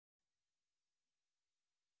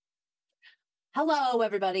Hello,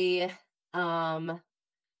 everybody. Um,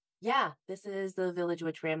 this is the Village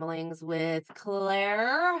Witch Ramblings with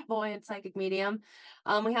Claire, voyant psychic medium.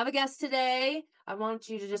 We have a guest today. I want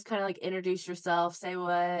you to just kind of like introduce yourself, say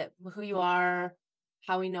who you are,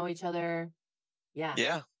 how we know each other. Yeah.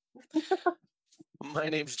 Yeah. My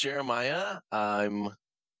name's Jeremiah. I'm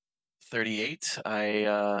 38.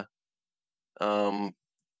 I um,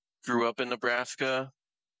 grew up in Nebraska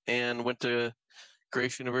and went to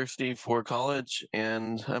Grace University for college,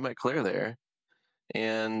 and I met Claire there.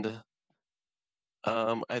 And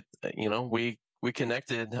we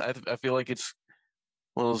connected. I feel like it's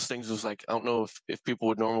one of those things. Was like I don't know if people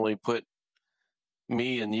would normally put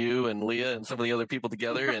me and you and Leah and some of the other people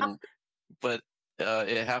together, but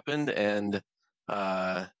it happened, and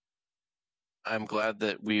uh, I'm glad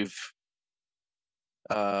that we've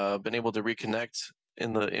been able to reconnect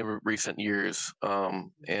in recent years,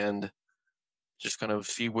 and just kind of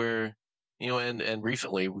see where and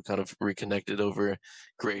recently we kind of reconnected over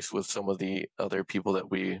Grace with some of the other people that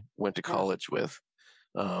we went to Yeah. college with.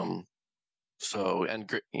 Um, so and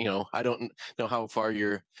I don't know how far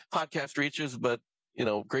your podcast reaches, but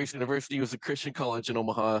Grace University was a Christian college in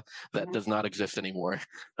Omaha that Mhm. does not exist anymore.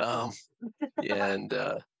 Um, and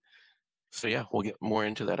so yeah, we'll get more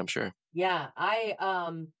into that, I'm sure. Yeah, I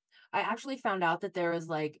actually found out that there is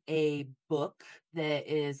like a book that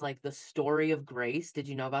is like the story of Grace. Did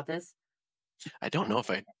you know about this? I don't know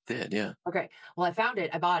if I did. Yeah. Okay. Well, I found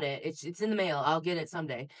it. I bought it. It's in the mail. I'll get it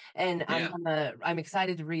someday. And Yeah. I'm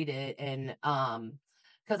excited to read it and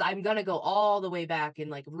because I'm gonna go all the way back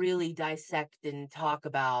and like really dissect and talk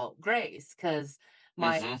about Grace because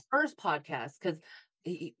my Hmm. first podcast because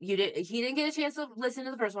he didn't get a chance to listen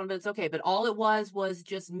to the first one, but it's okay. But all it was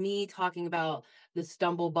just me talking about the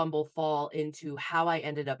stumble bumble fall into how I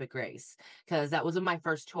ended up at Grace because that wasn't my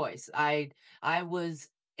first choice. I was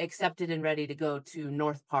accepted and ready to go to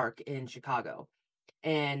North Park in Chicago.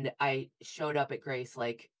 And I showed up at Grace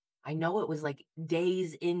like I know it was like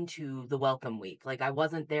days into the welcome week. Like I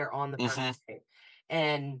wasn't there on the first Hmm. day.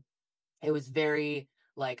 And it was very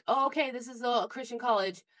like, oh, okay, this is a Christian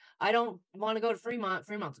college. I don't want to go to Fremont.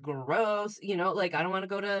 Fremont's gross. Like I don't want to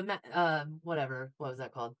go to whatever. What was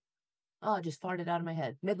that called? Oh, I just farted out of my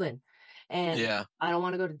head. Midland. And Yeah. I don't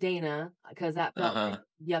want to go to Dana because that felt like Uh-huh.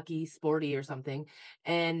 yucky, sporty or something.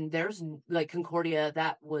 And there's like Concordia,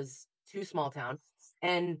 that was too small town.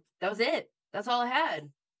 And that was it. That's all I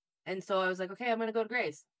had. And so I was like, okay, I'm going to go to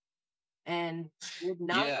Grace. And did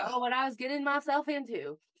not Yeah. know what I was getting myself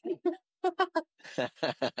into.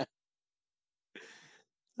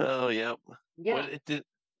 Oh, yep. What Yeah. did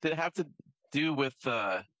it have to do with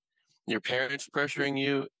your parents pressuring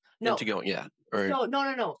you into No. going? Yeah. Or So no,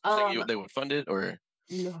 no, no. saying they would fund it or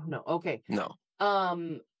No, no. Okay. no.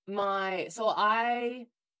 My so I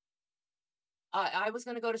was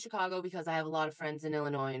going to go to Chicago because I have a lot of friends in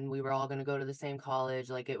Illinois and we were all going to go to the same college.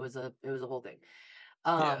 Like it was a whole thing.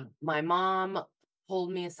 Yeah. My mom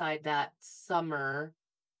pulled me aside that summer.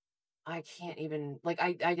 I can't even like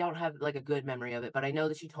I don't have like a good memory of it, but I know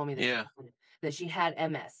that she told me that Yeah. she had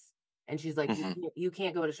MS and she's like Hmm. you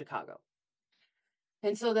can't go to Chicago.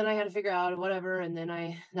 And so then I had to figure out whatever and then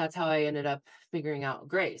I that's how I ended up figuring out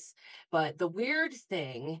Grace. But the weird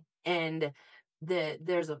thing and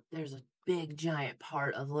there's a big giant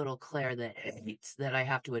part of little Claire that hates that I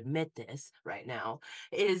have to admit this right now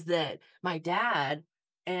is that my dad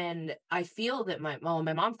and I feel that my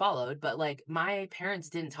mom followed, but like my parents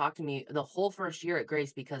didn't talk to me the whole first year at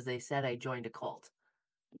Grace because they said I joined a cult.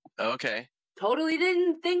 Okay. Totally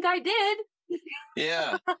didn't think I did.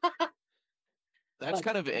 Yeah. That's But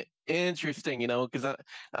kind of interesting, because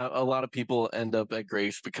a lot of people end up at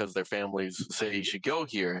Grace because their families say you should go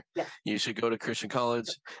here, yeah, you should go to Christian college,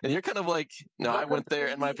 and you're kind of like, no, the I went there,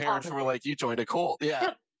 and my complete parents were opposite. like, you joined a cult. Yeah.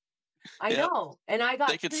 Yeah, I Yep. know. And I They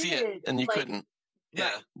got could see it, treated and you like couldn't.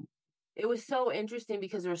 Yeah. right. It was so interesting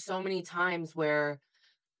because there were so many times where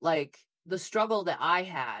like the struggle that I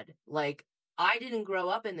had, like I didn't grow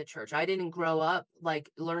up in the church. I didn't grow up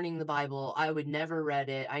like learning the Bible. I would never read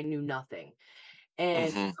it. I knew nothing.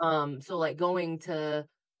 And Hmm. so like going to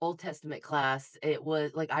Old Testament class, it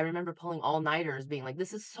was like I remember pulling all-nighters being like,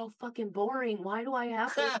 this is so fucking boring. Why do I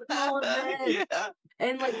have to learn all of this? Yeah.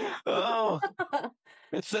 And like Oh,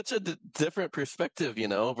 it's such a different perspective,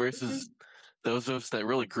 versus those of us that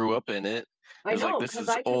really grew up in it. I It's like, know, this because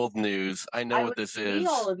is old news. I know I what would this see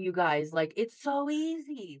all is. of you guys like it's so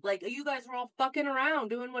easy. Like you guys were all fucking around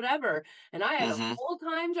doing whatever, and I had a Hmm.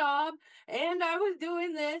 full-time job, and I was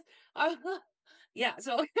doing this. Yeah,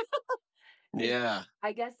 so it, Yeah.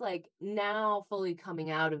 I guess like now fully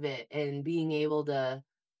coming out of it and being able to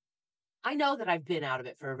I know that I've been out of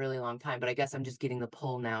it for a really long time, but I guess I'm just getting the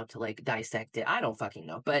pull now to like dissect it. I don't fucking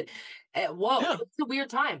know, but whoa, Yeah. it's a weird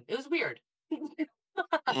time. It was weird.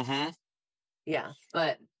 Mm-hmm. Yeah,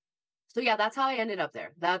 but so yeah, that's how I ended up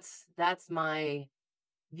there. That's my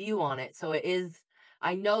view on it. So it is.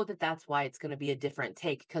 I know that that's why it's going to be a different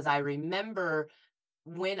take because I remember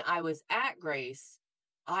when I was at Grace,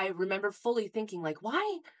 I remember fully thinking like, why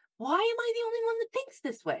am I the only one that thinks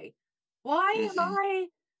this way? Why am Mm-hmm. I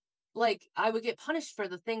like I would get punished for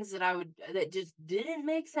the things that just didn't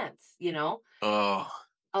make sense, you know? Oh,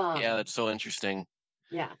 yeah, Um, that's so interesting.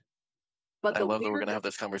 yeah. But I the love that we're weird gonna have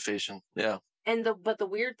this conversation. Yeah. the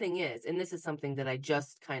weird thing is, and this is something that I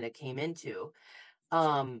just kind of came into,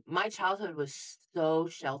 my childhood was so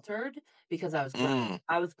sheltered because Mm.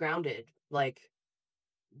 I was grounded like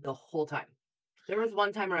the whole time. There was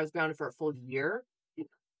one time where I was grounded for a full year.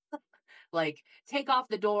 Like, take off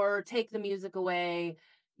the door, take the music away,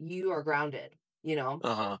 you are grounded, you know?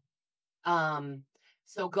 Uh-huh. Um,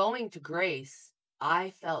 so going to Grace,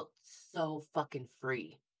 I felt so fucking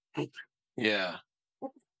free. Like, Yeah.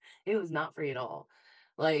 it was not free at all.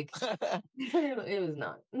 Like, it was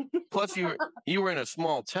not. Plus, you were in a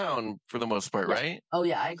small town for the most part, Yeah. right? Oh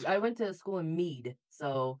yeah, I went to school in Meade,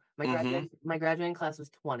 so Mm-hmm. my graduating class was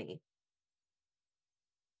 20.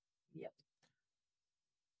 Yep.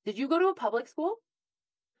 Did you go to a public school?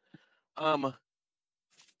 Um,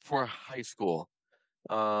 for high school.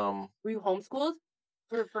 Um, Were you homeschooled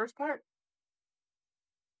for the first part?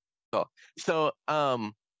 so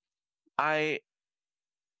I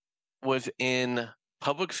was in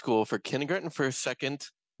public school for kindergarten, first, second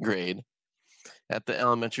grade at the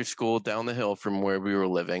elementary school down the hill from where we were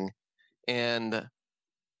living, and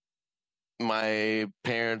my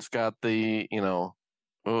parents got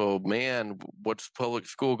oh man, what's public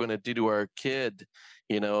school going to do to our kid?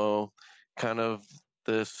 You know, kind of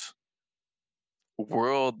this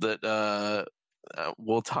world that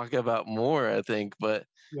we'll talk about more, I think. But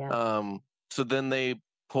Yeah. um, so then they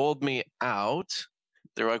pulled me out.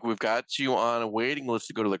 They're like, we've got you on a waiting list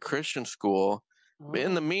to go to the Christian school. But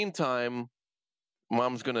in Oh, the meantime,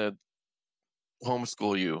 mom's going to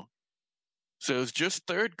homeschool you. So it was just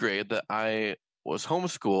third grade that I was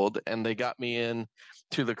homeschooled, and they got me in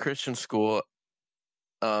to the Christian school.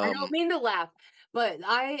 I don't Um, mean to laugh, but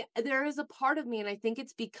there is a part of me, and I think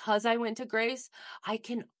it's because I went to Grace, I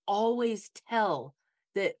can always tell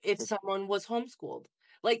that if someone was homeschooled,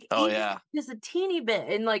 like oh even yeah, just a teeny bit,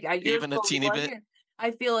 and like yours even a probably teeny bit. wasn't.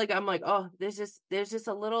 I feel like I'm like, oh, there's just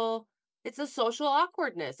a little. It's a social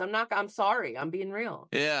awkwardness. I'm sorry. I'm being real.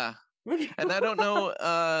 Yeah, and I don't know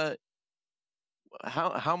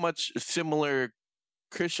how much similar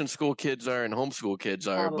Christian school kids are and homeschool kids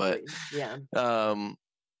are, but Probably, yeah. um,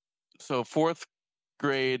 so fourth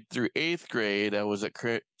grade through eighth grade, I was at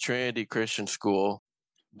Trinity Christian School,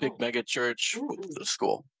 big Oh, mega church mm-mm.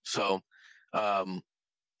 school. So, um,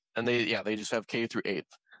 and they just have K through eighth.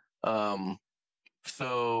 Um,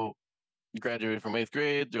 so graduated from eighth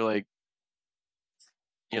grade. They're like,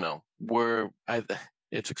 we're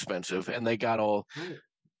it's expensive, and they got all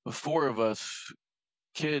Right. four of us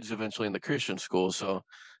kids eventually in the Christian school. So,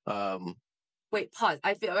 um, Wait, pause.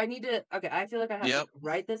 I feel I need to. Okay, I feel like I have to yep,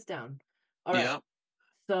 write this down. All right. yep.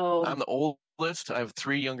 So, I'm the oldest. I have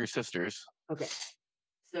three younger sisters. okay.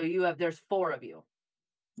 So there's four of you,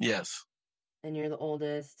 Yes. and you're the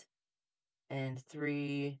oldest, and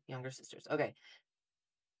three younger sisters. Okay.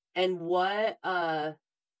 And what I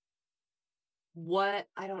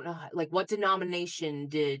don't know, like what denomination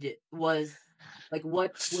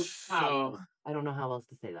what was So, hallowed? I don't know how else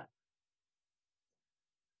to say that.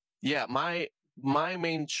 yeah, my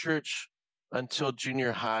main church until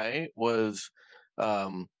junior high was,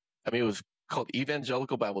 it was called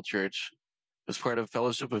Evangelical Bible Church. It was part of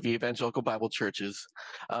Fellowship of Evangelical Bible Churches.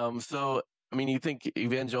 So, you think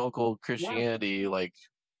evangelical Yeah. Christianity, like,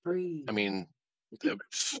 I Breathe. mean,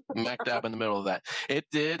 smack dab in the middle of that. It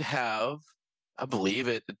did have, I believe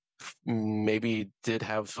it maybe did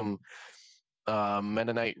have some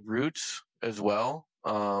Mennonite roots as well.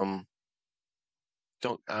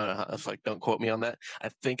 It's like, don't quote me on that. I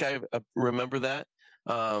think I remember that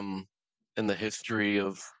um, in the history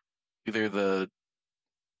of either the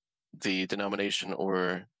denomination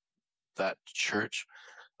or that church.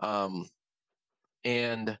 Um,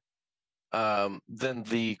 and then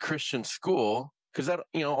the Christian school, because that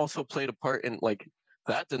also played a part in like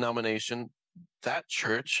that denomination. That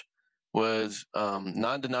church was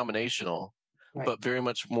non-denominational, Right. but very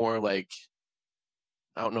much more like,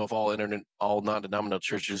 I don't know if all non-denominational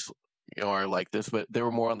churches are like this, but they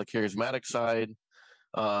were more on the charismatic side,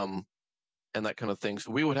 um, and that kind of thing.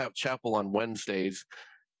 So we would have chapel on Wednesdays,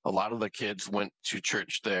 a lot of the kids went to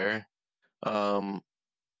church there. And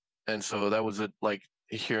so that was like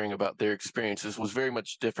hearing about their experiences was very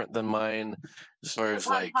much different than mine as far as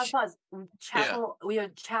like, Pause. yeah, Chapel. We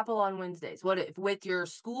have chapel on Wednesdays. What if with your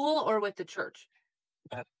school or with the church?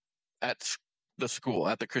 at the school,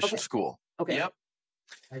 at the Christian Okay. school. Okay. Yep.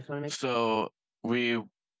 I just want to make So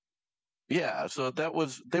so that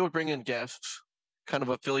was, they would bring in guests kind of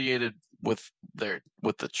affiliated with the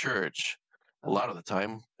church a lot of the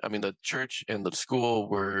time. I mean, the church and the school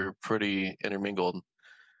were pretty intermingled.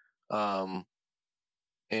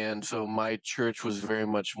 And so my church was very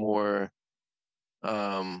much more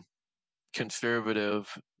conservative.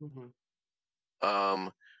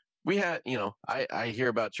 We had, I hear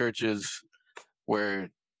about churches where,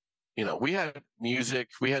 we had music,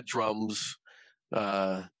 we had drums,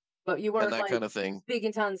 but you and weren't that like kind of thing.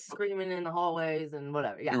 speaking tongues, screaming in the hallways and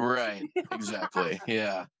whatever. Yeah. Right. Exactly.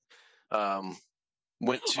 Yeah.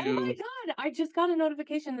 Went Oh my to, God. I just got a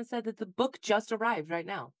notification that said that the book just arrived right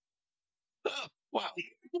now. oh, wow,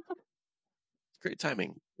 great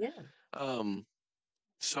timing. Yeah.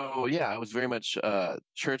 So yeah, I was very much a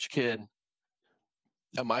church kid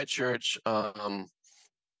at my church.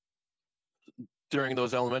 During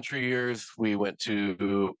those elementary years, we went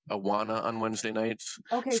to Awana on Wednesday nights.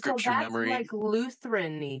 Okay, so Scripture that's memory. like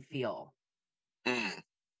Lutheran-y feel. Mm.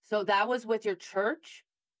 So that was with your church?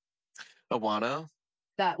 Awana.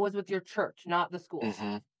 That was with your church, not the school.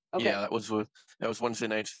 Mm-hmm. Okay. Yeah, that was Wednesday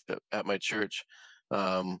nights at my church.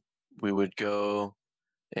 We would go,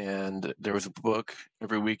 and there was a book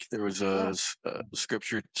every week. There was a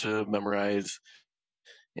scripture to memorize,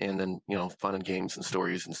 and then fun and games and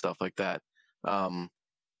stories and stuff like that. And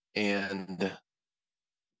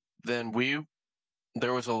then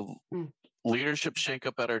there was a leadership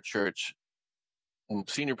shakeup at our church.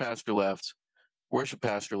 Senior pastor left, worship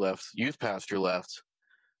pastor left, youth pastor left.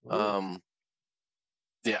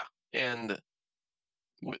 Yeah, and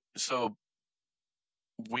so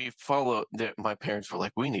we followed. My parents were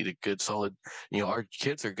like, "We need a good, solid. Our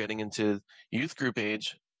kids are getting into youth group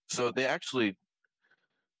age." So they actually,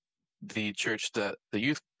 the church that the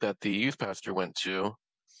youth pastor went to,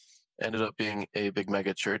 ended up being a big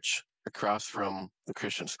mega church across from the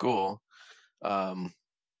Christian school,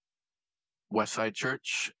 Westside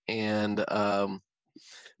Church, and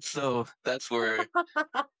so that's where,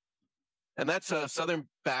 and that's a Southern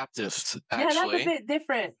Baptist, actually. Yeah, that's a bit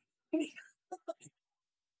different.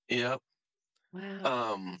 Yep.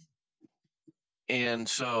 Wow. And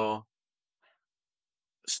so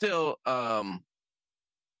still, yeah,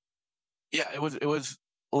 it was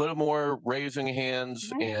a little more raising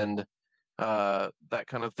hands and that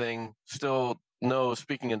kind of thing. Still no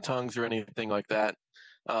speaking in tongues or anything like that.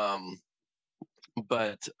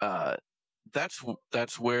 But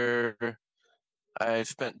that's where I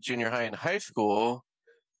spent junior high and high school.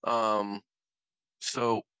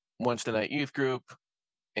 So Wednesday night youth group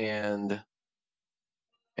and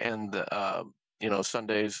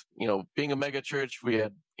Sundays, being a mega church, we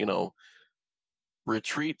had,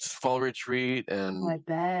 retreats, fall retreat, and I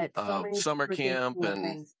bet. So many summer freaking camp, cool and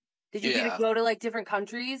things. Did you get to go to like different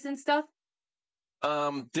countries and stuff?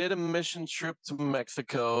 Did a mission trip to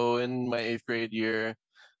Mexico in my 8th grade year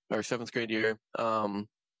or 7th grade year.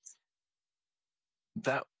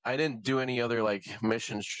 That I didn't do any other like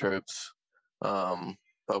mission trips.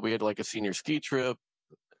 But we had like a senior ski trip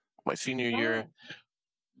my senior year.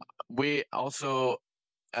 We also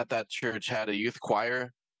at that church had a youth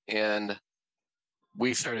choir, and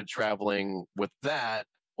we started traveling with that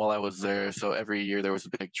while I was there. So every year there was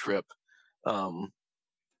a big trip.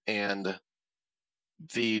 And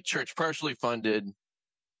the church partially funded,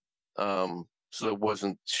 so it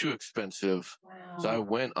wasn't too expensive. Wow. So I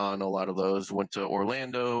went on a lot of those. Went to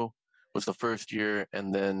Orlando was the first year,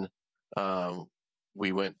 and then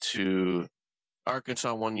we went to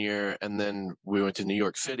Arkansas one year, and then we went to New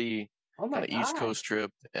York City, kind of East Coast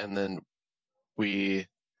trip, and then we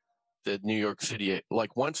did New York City,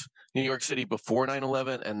 like once New York City before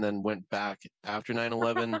 9/11, and then went back after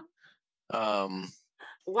 9/11.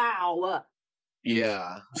 Wow.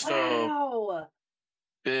 Yeah. So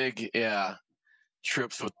big,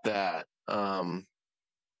 trips with that.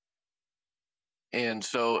 And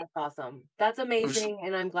so that's awesome. That's amazing,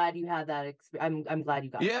 and I'm glad you had that. I'm glad you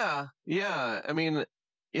got. Yeah, yeah. I mean,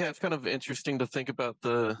 yeah, it's kind of interesting to think about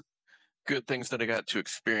the good things that I got to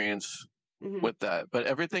experience with that. But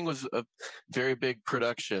everything was a very big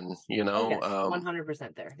production, Oh, yes,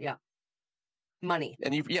 100% there. Yeah, money.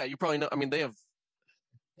 And you probably know. I mean, I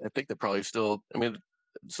think they probably still. I mean,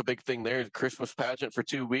 it's a big thing there. Christmas pageant for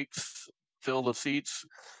 2 weeks, fill the seats.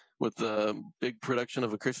 with the big production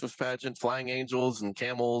of a Christmas pageant, flying angels and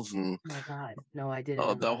camels and Oh my God. No, I didn't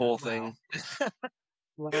know the that. whole Wow. thing.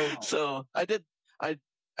 Wow. So I did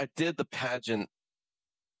the pageant,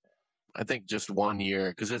 I think just 1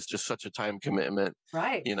 year because it's just such a time commitment,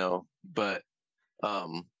 Right. you know.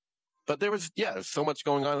 Um, but there was there's so much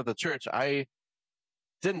going on at the church. I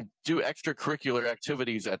didn't do extracurricular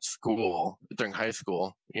activities at school during high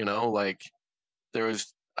school, you know, like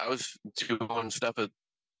I was doing stuff at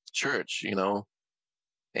church, you know,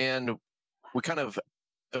 and we kind of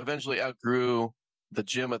eventually outgrew the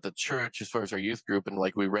gym at the church as far as our youth group, and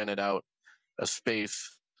like we rented out a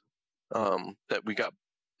space that we got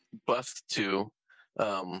bused to.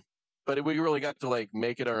 Um, but we really got to like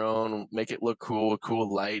make it our own, make it look cool with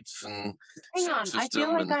cool lights and Hang sound on. I feel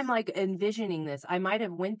system. like And I'm like envisioning this. I might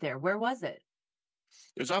have went there. Where was it?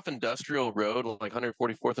 it was off Industrial Road, like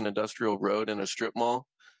 144th and Industrial Road in a strip mall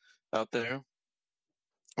out there.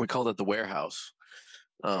 We called it the warehouse.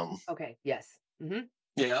 Okay. Yes. Mm-hmm.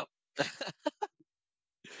 Yeah.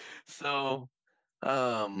 So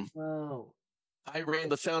Whoa. I ran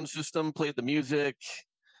the sound system, played the music,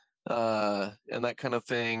 and that kind of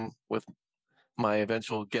thing with my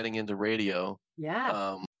eventual getting into radio.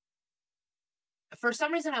 Yeah. For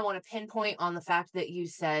some reason, I want to pinpoint on the fact that you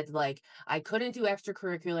said, like, I couldn't do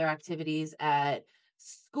extracurricular activities at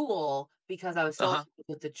school because I was so Uh-huh. active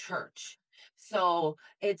with the church. So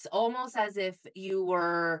it's almost as if you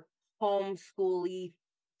were homeschooly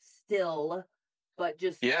still, but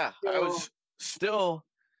just Yeah, I still was still,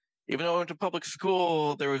 even though I went to public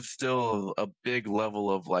school, there was still a big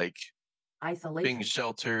level of like being isolation.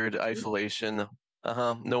 sheltered, Mhm. isolation.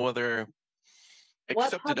 No other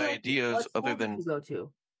accepted What ideas other school did than you go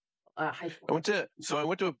to? High school. I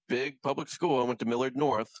went to a big public school. I went to Millard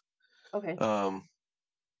North. Okay. Um,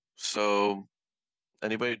 so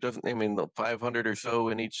anybody doesn't, I mean, the 500 or so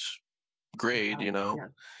in each grade, Wow. you know. Yeah.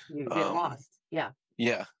 You get Um, lost. Yeah.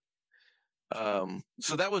 yeah.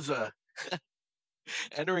 So that was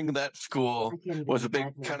entering that I school can't was even a big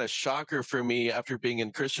imagine. kind of shocker for me after being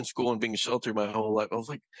in Christian school and being sheltered my whole life. I was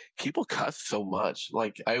like, people cuss so much.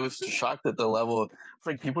 Like I was shocked at the level of it's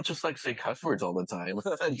like people just like say cuss words all the time.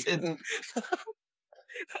 I didn't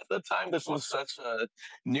at the time this was such a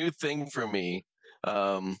new thing for me.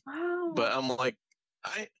 Wow. But I'm like,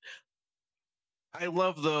 I I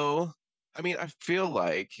love though. I mean, I feel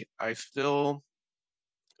like I still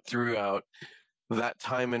throughout that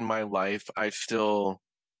time in my life, I still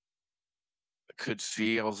could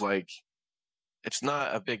see. I was like, it's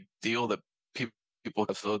not a big deal that people,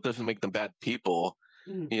 so it doesn't make them bad people,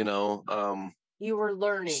 Mm. you know. You were So,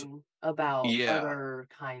 learning about yeah, other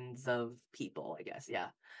kinds of people, I guess. Yeah.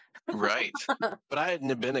 right. But I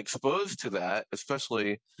hadn't been exposed to that,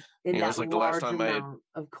 especially, In it was that like the last large time amount,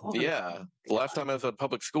 of course. yeah, the last God. time I was at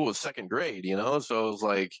public school was second grade, you know. So it was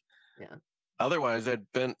like, Yeah. otherwise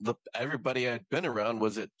everybody I'd been around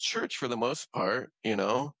was at church for the most part, you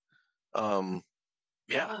know. Um,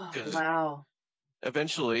 yeah, Oh, because wow.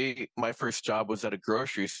 eventually my first job was at a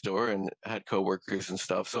grocery store and had coworkers and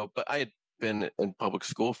stuff. So, but I had been in public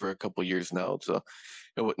school for a couple years now. So,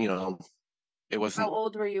 you know, it How wasn't,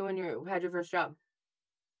 old were you when you had your first job?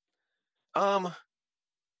 I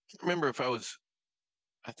remember if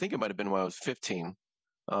I think it might've been when I was 15.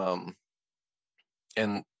 Um,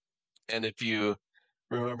 and, and if you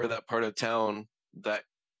remember that part of town that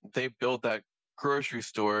they built that grocery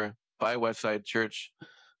store by Westside Church.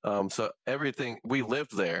 So everything we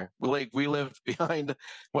lived there. We lived behind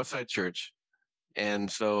Westside Church.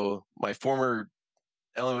 And so my former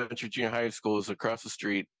elementary junior high school was across the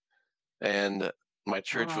street, and my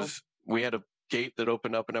church Wow. was we had a gate that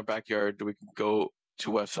opened up in our backyard. We could go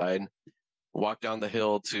to West Side, walk down the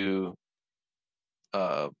hill to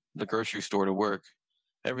the grocery store to work.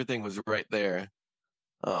 Everything was right there.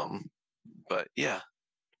 Um, but yeah,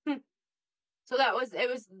 Hmm. So that was it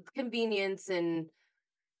was convenience and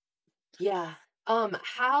yeah.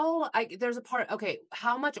 How I there's a part okay,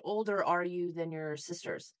 how much older are you than your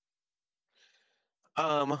sisters?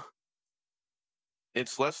 um,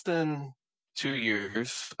 it's less than 2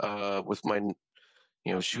 years. With my,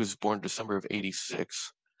 she was born December of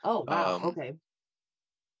 '86. Oh, wow. Um, Okay.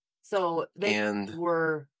 So they and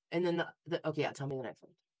were and then okay, yeah, tell me the next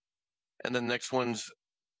one. and then the next one's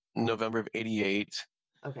November of '88,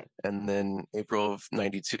 Okay. and then April of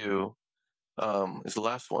 '92 is the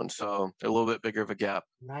last one. So a little bit bigger of a gap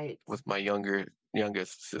Right. with my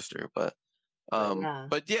youngest sister, But yeah,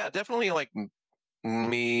 but yeah, definitely like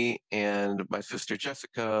me and my sister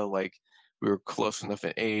Jessica, like we were close enough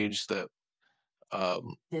in age that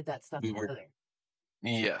um, did that stuff we were together.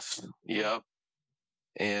 yes, Yeah. yep,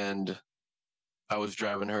 and I was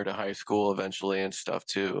driving her to high school eventually and stuff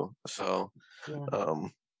too. So, Yeah.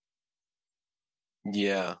 um,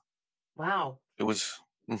 yeah, Wow. it was.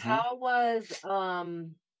 How was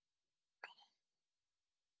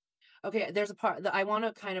okay, there's a part that I want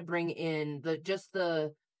to kind of bring in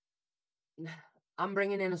the I'm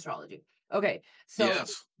bringing in astrology. Okay, so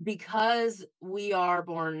Yes. because we are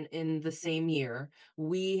born in the same year,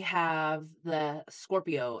 we have the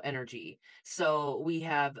Scorpio energy. So we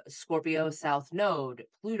have Scorpio South Node,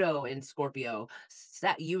 Pluto in Scorpio,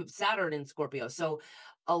 Saturn in Scorpio. So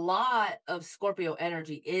a lot of Scorpio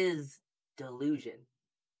energy is delusion.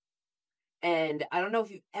 And I don't know if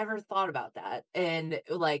you've ever thought about that. And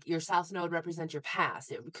like your South Node represents your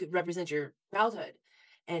past, it could represent your childhood.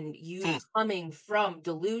 And you Hmm. coming from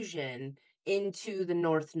delusion into the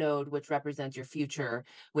North Node, which represents your future,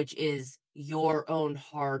 which is your own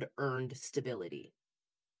hard earned stability.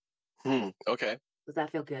 Okay. Does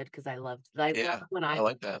that feel good? Because I love Yeah, when I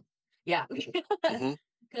like that. yeah. Hmm.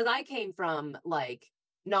 Because I came from like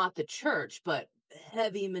not the church, but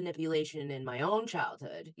heavy manipulation in my own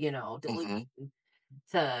childhood, delusion Hmm.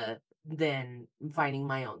 to then finding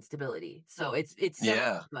my own stability. So it's similar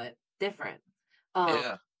Yeah. but different. Um,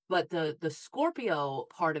 Yeah. but the Scorpio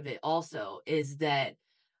part of it also is that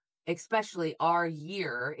especially our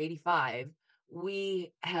year 85,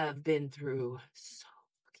 we have been through so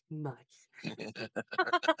fucking much.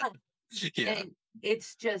 Yeah. And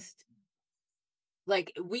it's just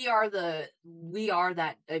like we are that,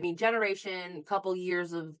 I mean, generation, couple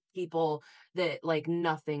years of people that like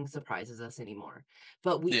nothing surprises us anymore.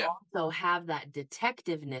 But we Yeah. also have that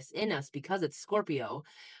detectiveness in us because it's Scorpio,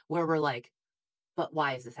 where we're like, but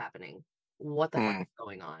why is this happening? What the fuck Mm. is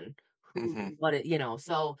going on? Who Hmm. what it,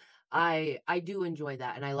 so I do enjoy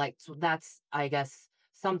that. And so that's, I guess,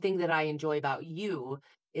 something that I enjoy about you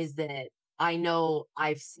is that I know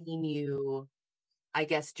I've seen you, I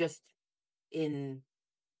guess, just in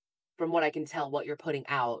from what I can tell, what you're putting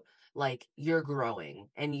out, like you're growing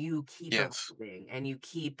and you keep Yes. evolving and you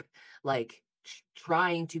keep like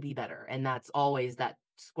trying to be better. And that's always that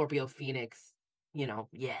Scorpio Phoenix,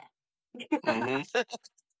 yeah. Hmm.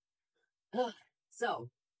 So,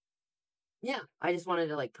 yeah, I just wanted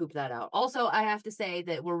to like poop that out. Also, I have to say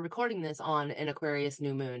that we're recording this on an Aquarius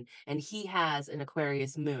new moon, and he has an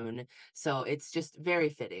Aquarius moon. So it's just very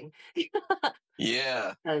fitting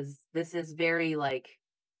Yeah. because this is very like,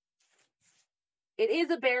 it is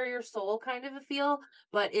a barrier soul kind of a feel,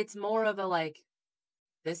 but it's more of a like,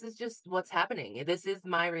 this is just what's happening. This is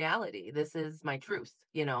my reality. This is my truth.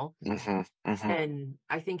 Hmm. Hmm. And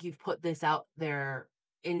I think you've put this out there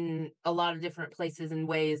in a lot of different places and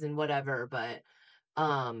ways and whatever, but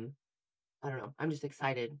um I don't know. I'm just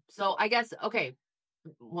excited. So I guess, okay.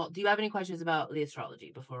 Well, do you have any questions about the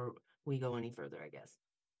astrology before we go any further, I guess?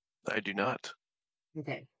 I do not.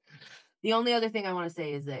 Okay. The only other thing I want to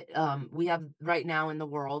say is that we have right now in the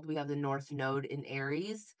world, we have the North Node in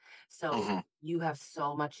Aries. So Hmm. you have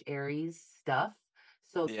so much Aries stuff.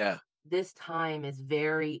 So Yeah. this time is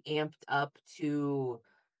very amped up to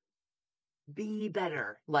be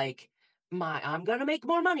better. Like I'm gonna make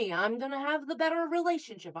more money. I'm gonna have the better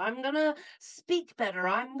relationship. I'm gonna speak better.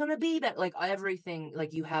 I'm gonna be better. Like everything,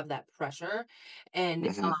 like you have that pressure, and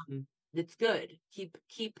Hmm. it's good. Keep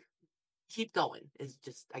going is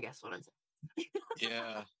just, I guess, what I'm saying.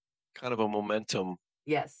 Yeah. Kind of a momentum.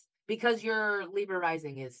 Yes, because your Libra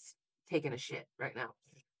rising is taking a shit right now.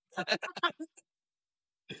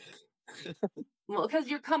 Well, because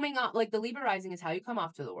you're coming off, like the Libra rising is how you come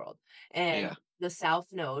off to the world. And Yeah. the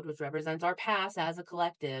South Node, which represents our past as a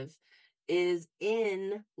collective, is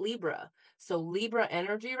in Libra. So Libra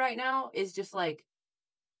energy right now is just like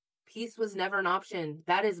peace was never an option.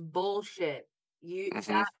 That is bullshit.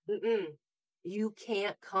 Hmm. You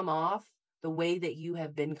can't come off the way that you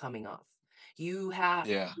have been coming off. You have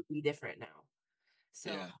Yeah. to be different now.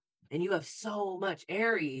 So, Yeah. and you have so much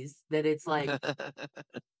Aries that it's like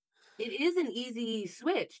it is an easy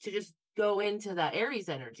switch to just go into that Aries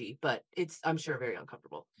energy, but it's, I'm sure, very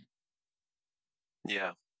uncomfortable.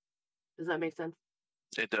 Yeah. Does that make sense?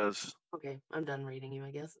 It does. Okay, I'm done reading you, I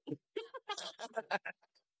guess.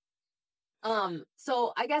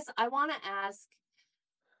 So I guess I want to ask,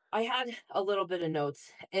 I had a little bit of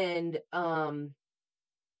notes and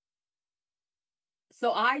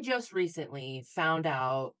so I just recently found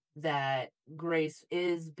out that Grace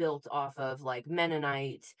is built off of like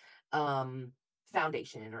Mennonite um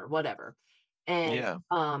foundation or whatever. Yeah.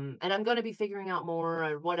 And I'm going to be figuring out more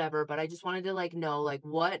or whatever, but I just wanted to like know like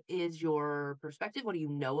what is your perspective? What do you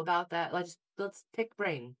know about that? Let's pick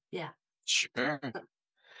brain. Yeah. Sure.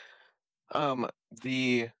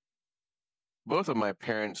 The both of my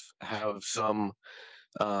parents have some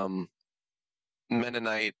um,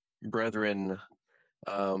 Mennonite Brethren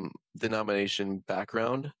denomination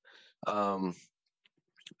background. Um,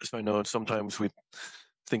 so I know sometimes we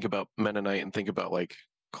think about Mennonite and think about like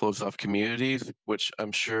closed off communities, which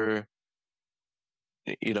I'm sure,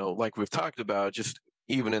 like we've talked about, just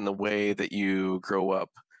even in the way that you grow up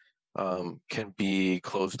can be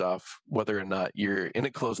closed off, whether or not you're in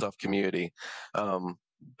a closed off community.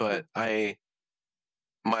 But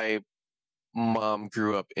my mom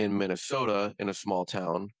grew up in Minnesota in a small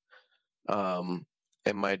town, and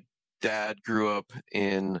my dad grew up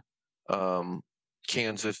in um,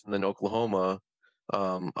 Kansas and then Oklahoma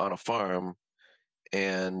on a farm.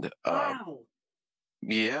 And Wow.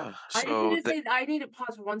 yeah, I just need so to say, I need to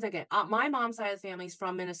pause for 1 second. My mom's side of the family is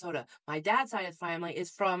from Minnesota. My dad's side of the family is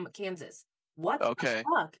from Kansas. What the okay.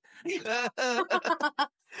 fuck?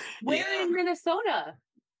 Where Yeah. in Minnesota?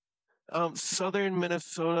 Southern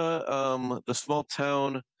Minnesota, the small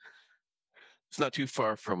town. It's not too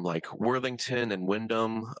far from like Worthington and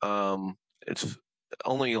Windham. It's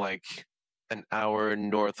only like an hour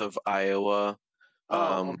north of Iowa,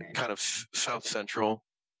 Oh, okay. kind of south central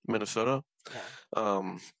Minnesota. Yeah.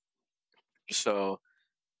 Um, so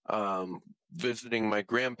visiting my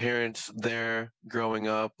grandparents there growing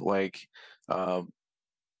up, like um,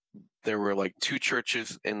 there were like two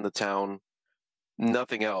churches in the town,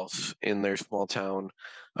 nothing else in their small town.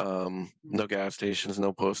 No gas stations,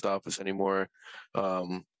 no post office anymore.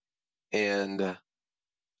 And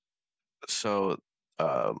so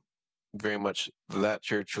uh, very much that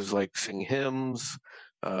church was like singing hymns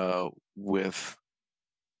with,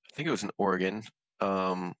 I think it was an organ.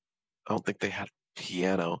 I don't think they had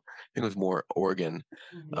piano. I think it was more organ.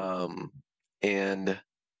 Mhm. Um, and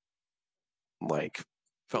like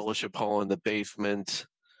fellowship hall in the basement.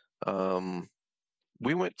 Um,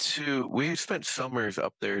 we spent summers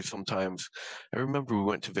up there sometimes. I remember we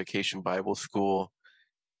went to vacation Bible school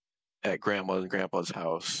at grandma and grandpa's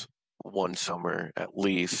house one summer at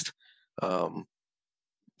least. Um,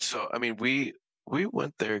 so I mean, we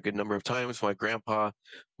went there a good number of times. My grandpa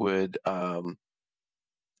would uh,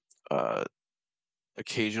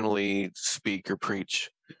 occasionally speak or preach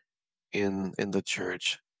in the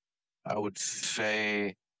church. I would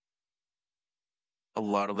say a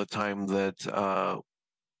lot of the time that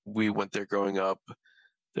we went there growing up,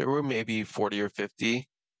 there were maybe 40 or 50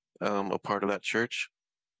 a part of that church.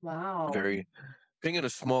 Wow. Very being in a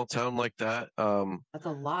small town like that. That's a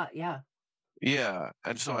lot. Yeah. Yeah,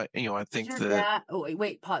 and so I Did think your that dad, oh,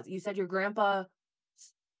 wait, pause. You said your grandpa,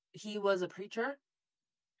 he was a preacher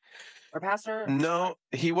or pastor? no,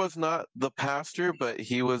 he was not the pastor, but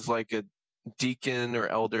he was like a deacon or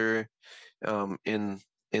elder in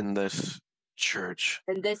this church.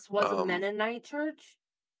 And this was a Um, Mennonite church?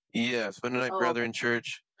 yes, Mennonite Oh, okay. Brethren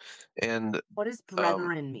Church, and What does um,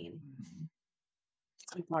 brethren mean?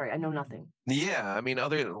 I'm sorry, I know nothing. yeah, I mean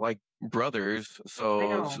other like brothers. I So,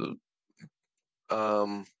 know. so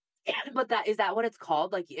um, But that is that what it's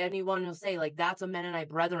called? Like anyone will say, like, that's a Mennonite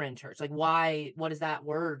Brethren church. Like, why? What is that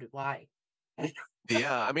word? Why?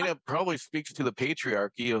 yeah, I mean it probably speaks to the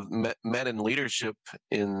patriarchy of men in leadership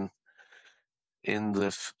in in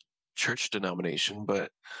this church denomination,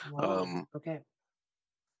 but Whoa. um, Okay.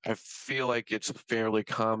 I feel like it's fairly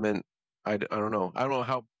common. I don't know. I don't know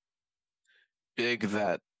how big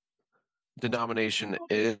that denomination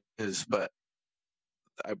is, but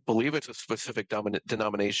I believe it's a specific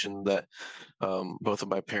denomination that both of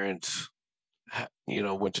my parents,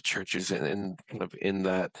 went to churches and kind of in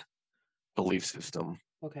that belief system.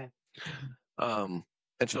 Okay. Um,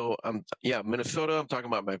 and so, yeah, Minnesota. I'm talking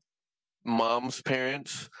about my mom's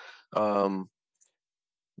parents. Um,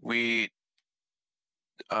 we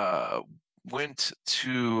uh, went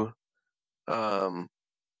to um,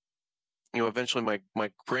 eventually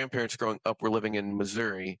my grandparents growing up were living in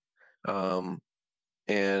Missouri, um,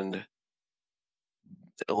 and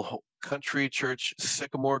a country church,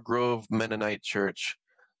 Sycamore Grove Mennonite Church.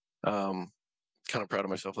 Kind of proud of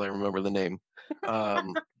myself that I remember the name.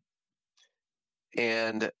 Um,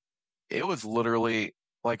 and it was literally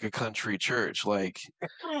like a country church. Like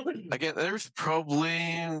again, there's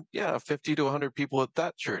probably 50 to 100 people at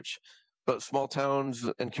that church, but small towns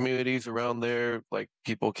and communities around there, like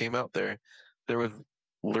people came out there. There was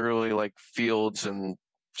literally like fields and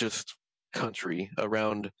just country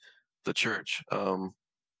around the church.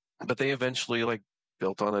 But they eventually like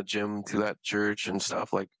built on a gym to that church and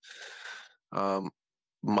stuff. Like um,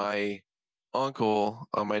 my uncle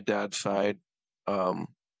on my dad's side um,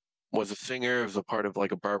 was a singer, was a part of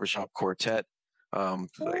like a barbershop quartet. Um,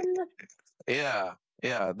 Um, yeah,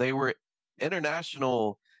 yeah, they were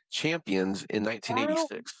international champions in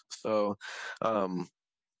 1986. So,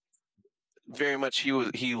 very much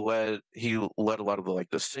he led a lot of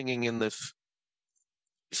the singing in this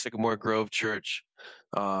Sycamore Grove church,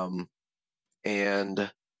 and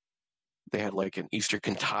they had like an Easter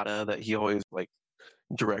cantata that he always like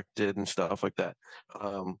directed and stuff like that.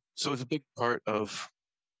 So it's a big part of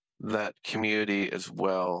that community as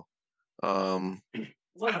well. Was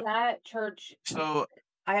that church? So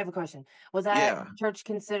I have a question. Was that church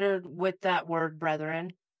considered with that word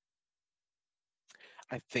brethren?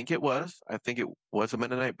 I think it was. I think it was a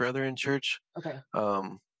Mennonite Brethren church. Okay.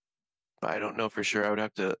 But I don't know for sure. I would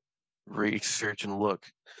have to research and look.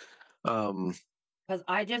 Because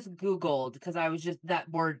I just Googled, because I was just, that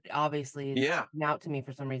word obviously is coming out to me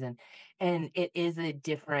for some reason. And it is a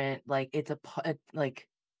different, like, it's like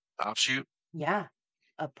offshoot. Yeah.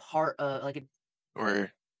 A part of, like,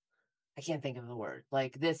 or I can't think of the word.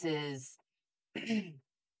 Like, this is, oh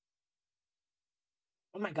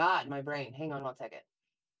my God, my brain. Hang on one second.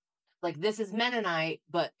 Like, this is Mennonite,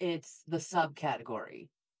 but it's the subcategory.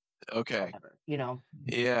 Okay. Whatever, you know?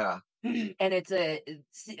 Yeah. And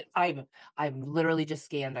I'm literally just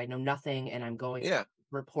scanned. I know nothing, and I'm going to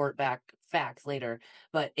report back facts later.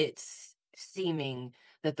 But it's seeming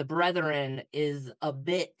that the Brethren is a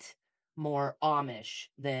bit more Amish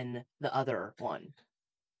than the other one.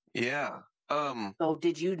 Yeah. So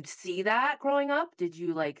did you see that growing up? Did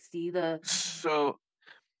you like see the? So,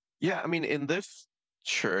 yeah, I mean, in this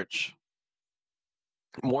church,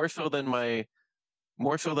 more so than the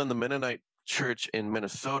Mennonite church in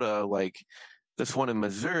Minnesota, like this one in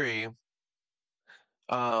Missouri,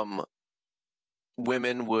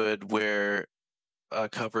 women would wear a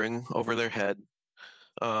covering over their head.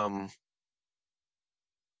 It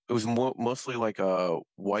was mostly like a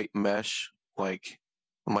white mesh, like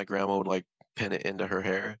my grandma would like pin it into her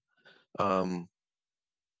hair.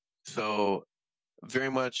 So very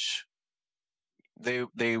much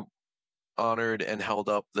they honored and held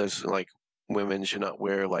up this, like, women should not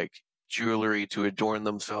wear like jewelry to adorn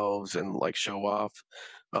themselves and like show off.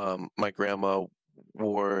 My grandma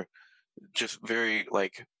wore just very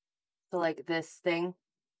like, So like this thing?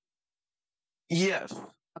 yes.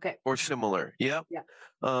 Okay. Or similar. Yep. Yeah.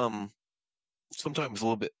 Sometimes a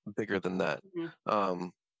little bit bigger than that. Mm-hmm.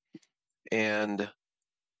 And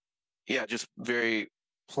yeah, just very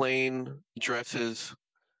plain dresses.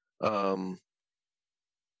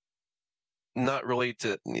 Not really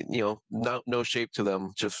no shape to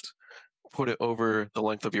them, just put it over the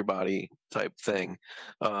length of your body type thing.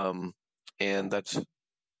 And that's,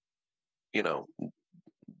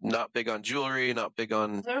 not big on jewelry, not big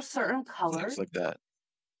on There are certain colors things like that.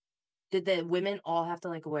 Did the women all have to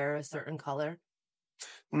like wear a certain color?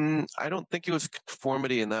 I don't think it was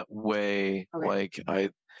conformity in that way. Okay. Like, I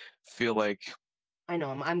feel like I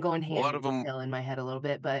know I'm going a lot of them still in my head a little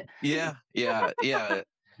bit, but yeah.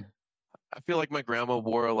 I feel like my grandma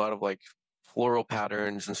wore a lot of like floral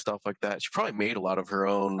patterns and stuff like that. She probably made a lot of her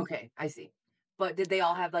own okay, I see. But did they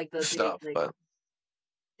all have like the stuff, but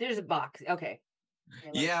there's a box. Okay.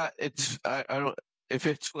 yeah, it's I don't, if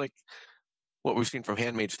it's like what we've seen from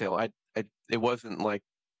Handmaid's Tale, it wasn't like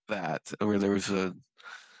that, where there was a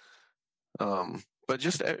but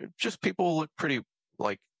just people look pretty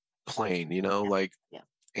like plain, like,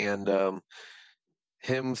 and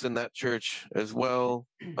hymns in that church as well.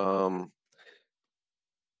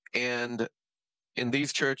 And in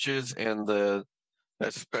these churches, and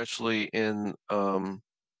especially in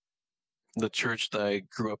the church that I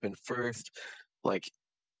grew up in first, like,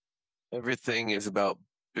 everything is about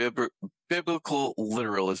biblical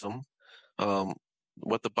literalism.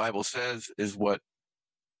 What the Bible says is what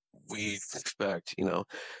we expect.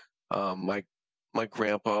 My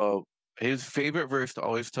grandpa, his favorite verse to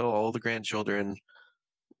always tell all the grandchildren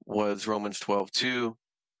was Romans 12:2.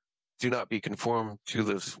 Do not be conformed to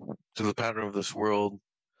the pattern of this world,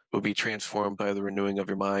 but be transformed by the renewing of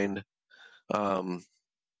your mind.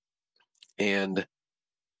 And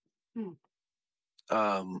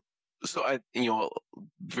so I,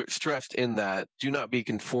 stressed in that, do not be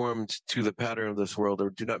conformed to the pattern of this world, or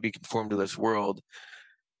do not be conformed to this world.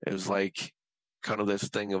 It was like kind of this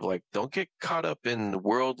thing of like, don't get caught up in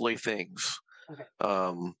worldly things. Okay.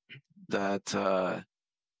 That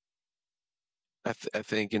I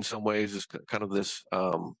think in some ways is kind of this,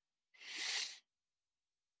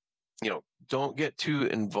 don't get too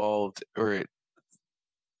involved or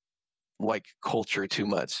like culture too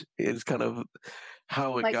much, is kind of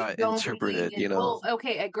how it got interpreted, Well,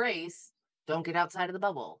 okay, at Grace, don't get outside of the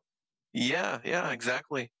bubble. Yeah,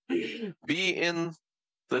 exactly. Be in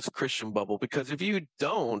this Christian bubble, because if you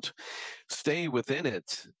don't stay within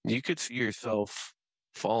it, you could see yourself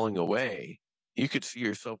falling away, you could see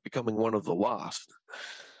yourself becoming one of the lost.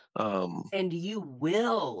 And you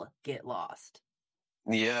will get lost.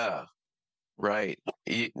 Yeah, right.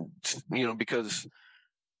 Because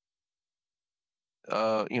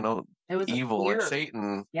It was a evil and fear.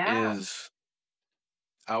 Satan Yeah. is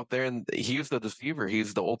out there, and he's the deceiver.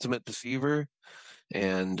 He's the ultimate deceiver,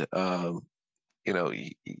 and you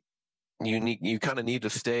kind of need to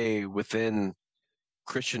stay within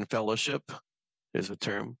Christian fellowship is a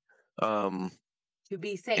term, To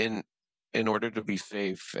be safe. in order to be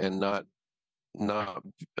safe and not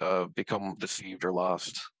become deceived or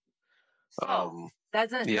lost. So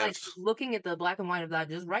that's like Yes. looking at the black and white of that,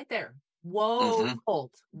 just right there. Whoa, Mm-hmm.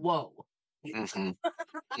 Colt. Whoa. Mm-hmm.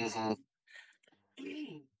 Mm-hmm.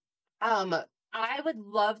 I would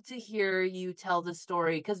love to hear you tell the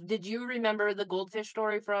story, because did you remember the goldfish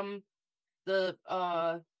story from the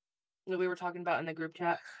that we were talking about in the group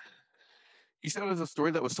chat? You said it was a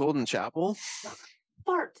story that was told in chapel?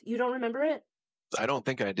 Bart, you don't remember it? I don't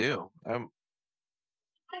think I do.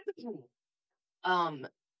 Um,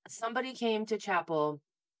 somebody came to chapel,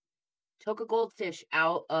 took a goldfish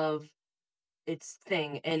out of its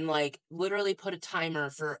thing, and like literally put a timer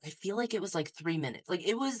for, I feel like it was like 3 minutes. Like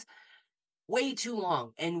it was way too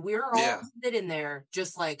long. And we're all Yeah. sitting there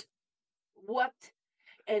just like, what?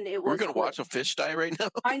 And it We're was gonna watch a fish die right now.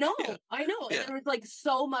 I know, Yeah. I know. And Yeah. there was like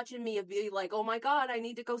so much in me of being like, oh my God, I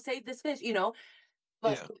need to go save this fish, you know?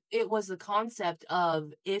 But Yeah. it was the concept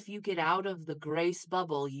of, if you get out of the grace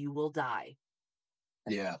bubble, you will die.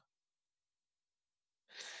 Yeah.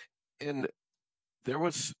 And there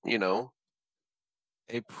was,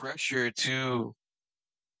 a pressure to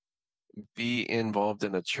be involved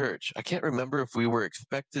in a church. I can't remember if we were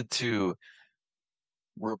expected to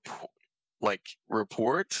report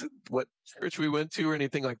report what church we went to or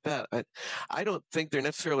anything like that. I don't think there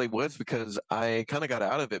necessarily was, because I kind of got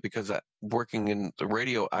out of it because working in the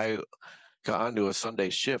radio, I got onto a Sunday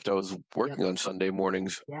shift. I was working on Sunday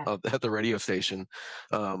mornings at the radio station.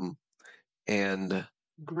 And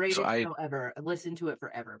Greatest so show ever. I listened to it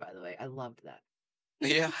forever, by the way. I loved that.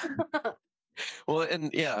 yeah. Well, and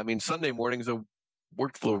yeah, I mean, Sunday mornings I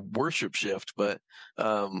worked the worship shift, but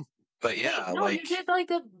yeah, Wait, no, you did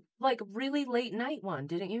like a really late night one,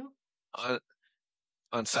 didn't you? on,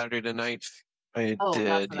 on Saturday nights I Oh,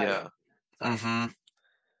 that's did, what I yeah. meant. Sorry. Mm-hmm.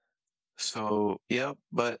 So yeah,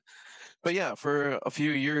 but yeah, for a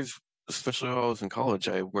few years, especially while I was in college,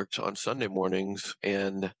 I worked on Sunday mornings,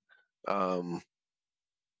 and um,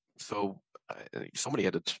 so somebody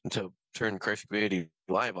had to turn Christ Community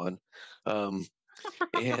Live on, um,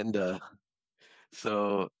 and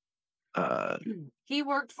so He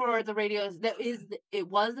worked for the radios it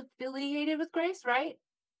was affiliated with Grace, right?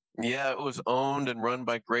 yeah, it was owned and run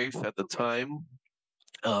by Grace at the time.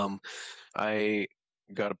 I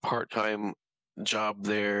got a part-time job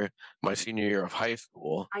there my senior year of high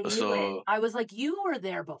school. I knew it. So I was like, you were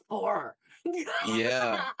there before.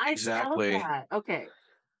 yeah, I felt exactly. that. Okay.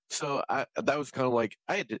 So that was kind of like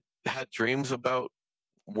I had dreams about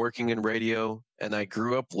working in radio, and I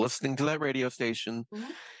grew up listening to that radio station, Mhm.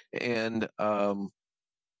 and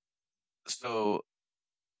so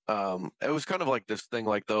it was kind of like this thing,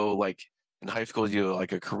 like though, like in high school you do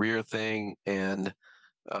like a career thing and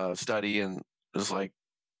study, and it was like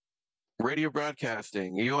radio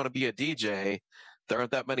broadcasting. You want to be a DJ, there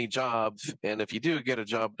aren't that many jobs, and if you do get a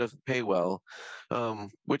job, it doesn't pay well,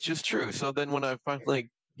 which is true. So then when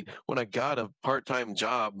I got a part-time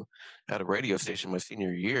job at a radio station my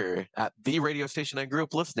senior year, at the radio station I grew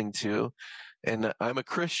up listening to, and I'm a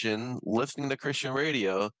Christian listening to Christian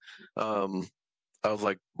radio, I was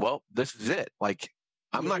like, well, this is it. Like,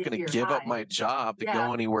 I'm You not hit going to your give up high. my job to Yeah.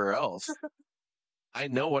 go anywhere else. I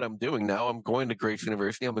know what I'm doing now. I'm going to Grace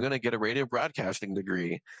University. I'm going to get a radio broadcasting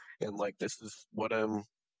degree, and like this is what I'm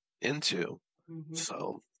into. Mm-hmm.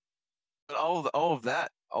 So, but all of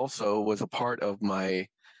that also was a part of my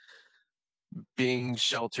being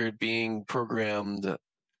sheltered, being programmed.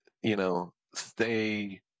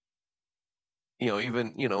 Stay.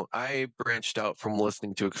 Even I branched out from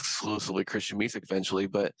listening to exclusively Christian music eventually,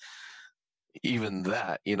 but even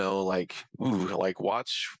that, like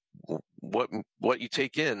watch what you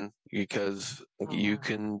take in, because you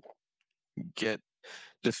can get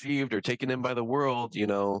deceived or taken in by the world,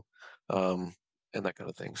 and that kind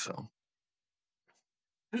of thing. So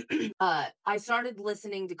I started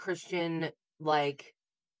listening to Christian like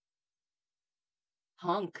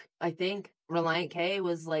punk. I think Reliant K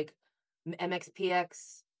was like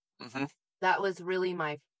MXPX. mm-hmm. That was really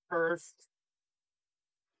my first.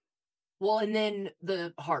 Well, and then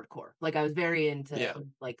the hardcore. Like I was very into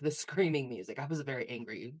like the screaming music. I was a very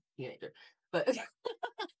angry teenager. but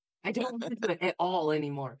I don't listen to it at all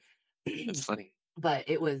anymore. It's funny. But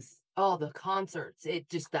it was the concerts. It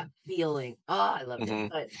just that feeling. Oh, I loved it. Hmm.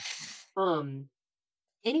 But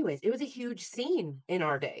anyways, it was a huge scene in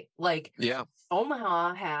our day. Like Yeah.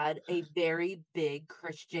 Omaha had a very big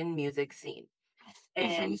Christian music scene. Hmm.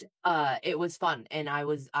 And it was fun. And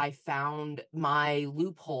I found my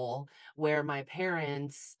loophole where my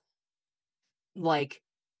parents, like,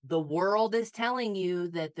 the world is telling you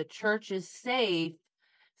that the church is safe,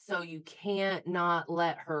 so you can't not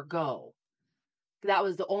let her go. That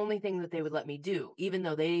was the only thing that they would let me do, even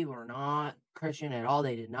though they were not Christian at all.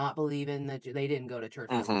 They did not believe in they didn't go to church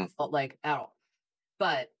at Hmm. all, like at all.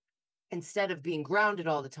 But instead of being grounded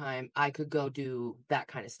all the time, I could go do that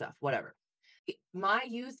kind of stuff, whatever. My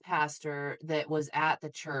youth pastor that was at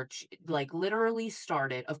the church, like, literally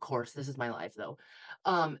started, of course, this is my life though,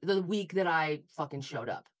 the week that I fucking showed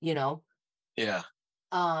up, Yeah.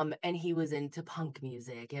 and he was into punk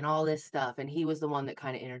music and all this stuff, and he was the one that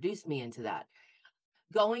kind of introduced me into that.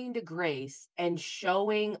 Going to Grace and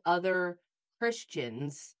showing other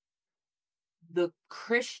Christians the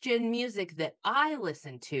Christian music that I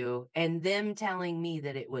listened to and them telling me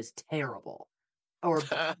that it was terrible or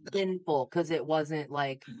sinful because it wasn't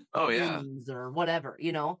like Oh yeah. hymns or whatever.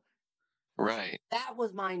 Right. That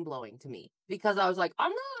was mind blowing to me because I was like,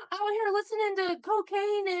 I'm not out here listening to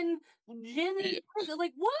cocaine and gin Yeah. and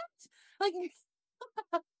like what? Like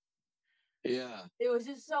Yeah. it was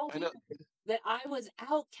just so I weird know. that I was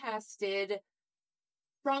outcasted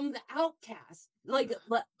from the outcast.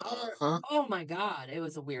 Uh-huh. Oh my God, it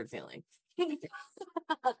was a weird feeling.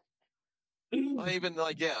 I even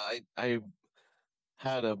like, yeah, I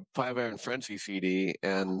had a Five Iron Frenzy CD,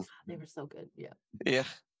 and They were so good. Yeah. yeah,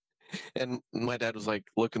 and my dad was like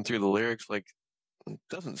looking through the lyrics, like,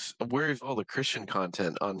 where's all the Christian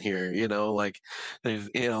content on here? Like there's,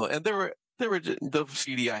 and there were the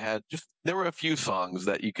CD I had, just there were a few songs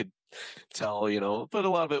that you could tell, but a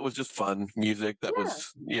lot of it was just fun music that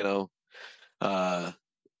Yeah. was, uh,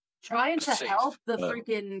 Trying to safe. help the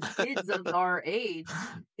freaking kids of our age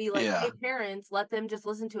be like, Yeah, hey, parents, let them just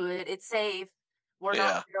listen to it. It's safe. We're not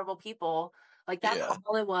yeah, terrible people. Like, that's yeah,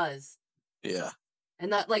 all it was. yeah.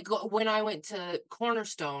 And that, like, when I went to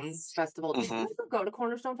Cornerstone Festival, did Hmm. you ever go to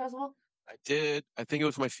Cornerstone Festival? I did. I think it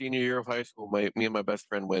was my senior year of high school. Me and my best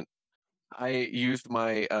friend went. I used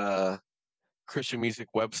my Christian music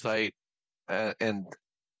website, and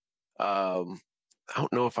I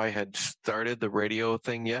don't know if I had started the radio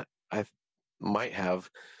thing yet. I might have,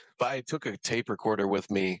 but I took a tape recorder with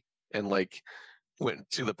me and like went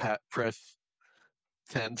to the press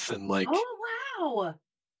tents, and like Oh, wow.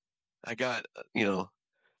 I got,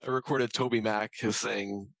 I recorded Toby Mac just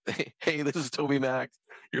saying, "Hey, this is Toby Mac.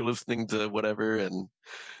 You're listening to whatever," and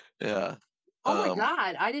yeah, Oh my um,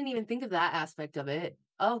 God. I didn't even think of that aspect of it.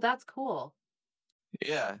 Oh, that's cool.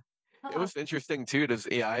 yeah. It Huh. was interesting too.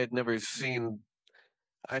 Yeah, I had never seen.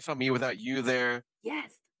 I saw Me Without You there,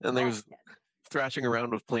 Yes. and there Oh, was yeah. thrashing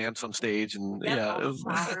around with plants on stage, and Yep. yeah, All it the was.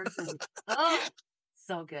 flowers and oh,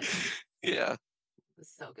 so good. Yeah. It was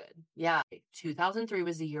so good. Yeah. 2003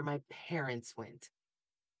 was the year my parents went.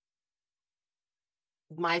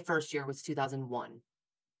 My first year was 2001.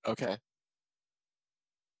 Okay.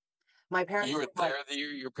 My You parents were were like, there the year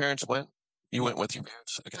your parents went? You went with your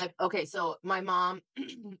parents. Okay. okay, so my mom,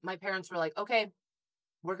 my parents were like, okay,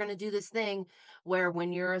 we're going to do this thing where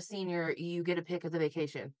when you're a senior, you get a pick of the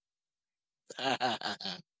vacation.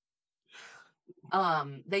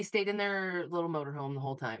 They stayed in their little motorhome the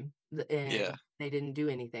whole time and Yeah. they didn't do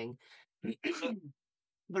anything.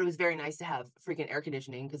 But it was very nice to have freaking air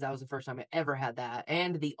conditioning because that was the first time I ever had that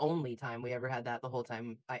and the only time we ever had that the whole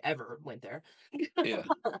time I ever went there. Yeah.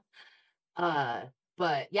 uh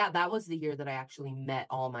but yeah, that was the year that I actually met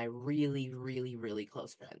all my really, really, really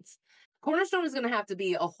close friends. Cornerstone is going to have to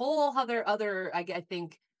be a whole other I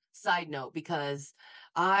think side note because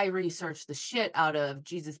I researched the shit out of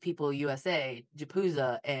Jesus People USA,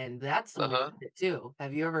 Japuza, and that's some weird Uh-huh. shit too.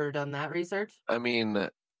 Have you ever done that research? I mean,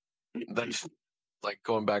 that's like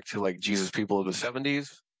going back to like Jesus People of the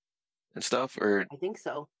 70s and stuff, or I think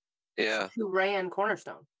so. yeah. Who ran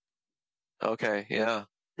Cornerstone? Okay. Yeah.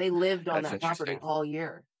 They lived on That's that property interesting. all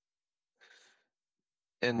year.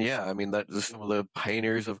 And yeah, I mean, that's some of the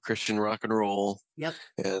pioneers of Christian rock and roll Yep.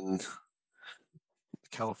 in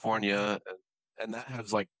California. And that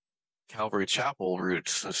has like Calvary Chapel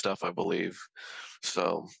roots and stuff, I believe.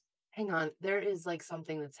 So, Hang on. There is like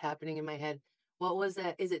something that's happening in my head. What was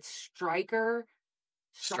that? Is it Striker?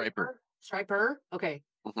 Striper. Striper? Okay.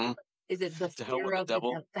 Hmm. Is it the To hell fear with the of the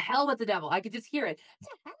devil. devil? The hell with the devil. I could just hear it.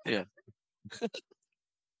 Yeah.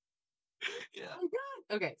 Yeah. Oh my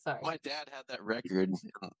God. Okay, sorry. My dad had that record.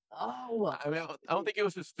 Oh, I mean, I don't think it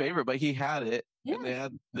was his favorite, but he had it, and they yeah.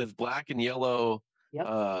 had this black and yellow,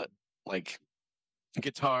 Yep. like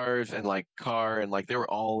guitars and like car, and like they were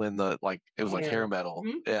all in the like it was like hair Hair. metal.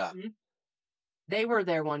 Mhm, Yeah. mhm. They were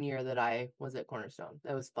there one year that I was at Cornerstone.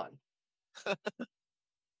 That was fun.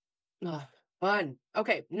 Ugh, fun.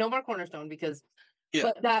 Okay, no more Cornerstone because,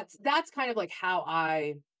 Yeah. but that's kind of like how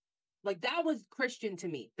I like that was Christian to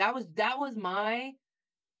me. That was my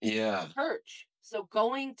Yeah. church. So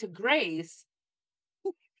going to Grace,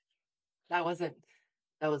 that wasn't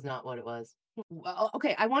that was not what it was. Well,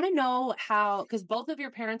 okay, I want to know how because both of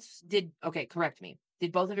your parents did. Okay, correct me.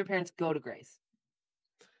 Did both of your parents go to Grace?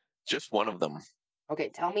 Just one of them. Okay,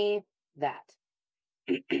 tell me that.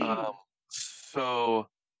 Um, so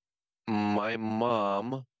my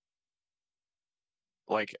mom,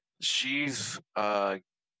 like, she's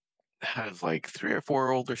has like three or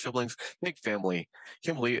four older siblings, big family.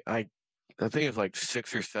 Can't believe I think it's like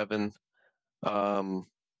six or seven um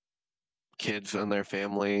kids in their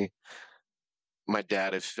family. My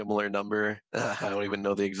dad is similar number. I don't even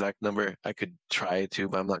know the exact number. I could try to,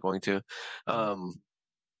 but I'm not going to. Um,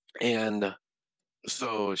 and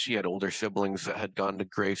so she had older siblings that had gone to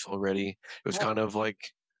Grace already. It was Oh, kind of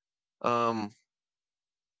like um,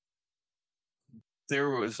 there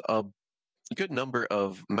was a good number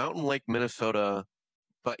of Mountain Lake, Minnesota,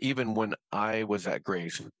 but even when I was at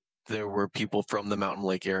Grace, there were people from the Mountain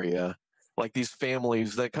Lake area, like these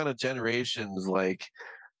families that kind of generations, like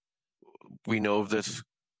we know of this,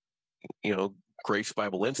 you know, Grace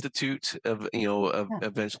Bible Institute of, of yeah.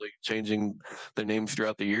 eventually changing their names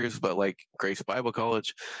throughout the years, but like Grace Bible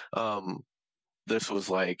College, um, this was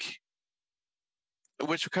like,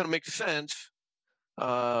 which kind of makes sense,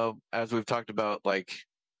 as we've talked about, like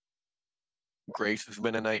Grace's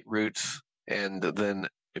Mennonite roots, and then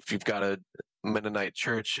if you've got a Mennonite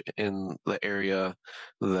church in the area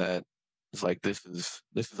that is like this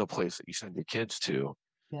is a place that you send your kids to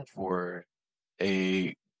Yep. for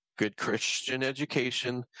a good Christian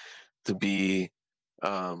education, to be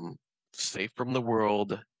um, safe from the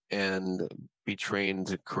world and be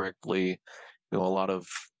trained correctly. You know, a lot of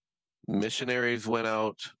missionaries went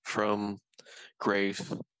out from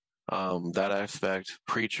Grace, that aspect,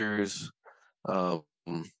 preachers, um,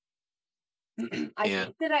 I and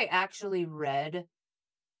think that I actually read,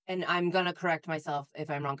 and I'm gonna correct myself if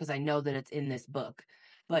I'm wrong because I know that it's in this book,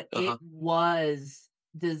 but it uh-huh, was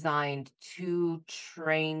designed to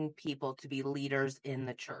train people to be leaders in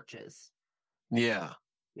the churches. yeah,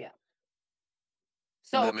 Yeah.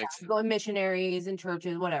 So that makes yeah, going missionaries and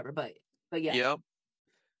churches, whatever. But yes. yep.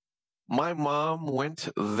 My mom went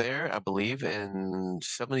there, I believe, in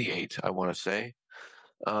 '78, I want to say.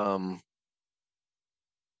 Um,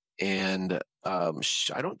 and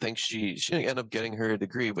I don't think she didn't end up getting her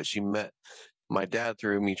degree, but she met my dad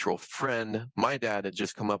through a mutual friend. My dad had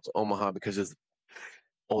just come up to Omaha because his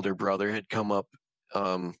older brother had come up.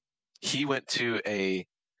 Um, he went to a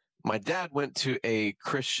My dad went to a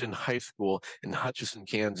Christian high school in Hutchinson,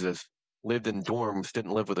 Kansas, lived in dorms,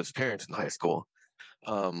 didn't live with his parents in high school.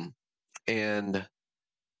 Um, and I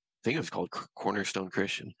think it was called Cornerstone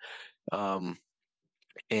Christian. Um,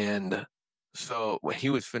 and so when he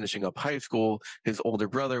was finishing up high school, his older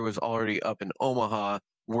brother was already up in Omaha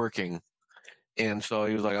working. And so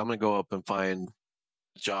he was like, I'm going to go up and find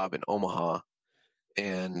a job in Omaha.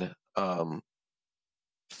 And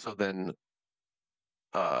so then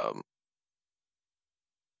um,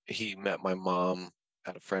 he met my mom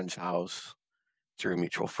at a friend's house through a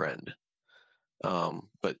mutual friend.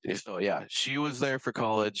 But so yeah, she was there for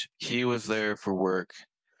college. He was there for work.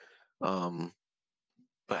 Um,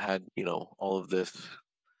 but had all of this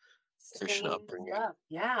Christian Same upbringing. stuff.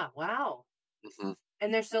 Yeah. Wow. Hmm.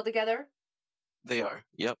 And they're still together? They are.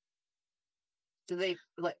 Yep, Do they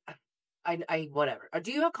like I whatever.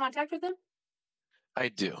 Do you have contact with them? I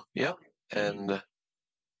do. Yep, Okay. and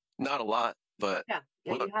not a lot, but Yeah.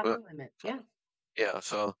 Yeah, but, you have a but limit. Yeah. yeah.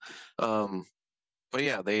 So, um, but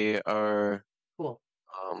yeah, they are Cool.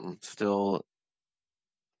 still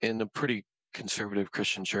in a pretty conservative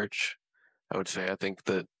Christian church. I would say. I think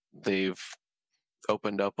that they've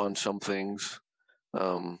opened up on some things.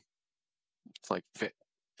 Um, it's like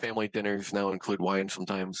family dinners now include wine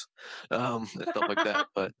sometimes, and stuff like that.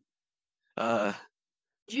 But uh,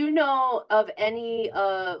 Do you know of any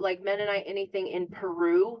like Mennonite anything in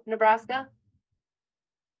Peru, Nebraska?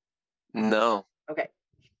 no, Okay.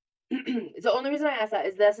 The only reason I ask that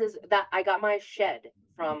is this is that I got my shed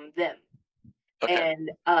from them. okay,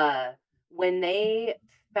 And when they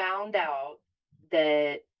found out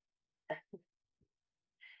that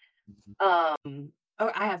um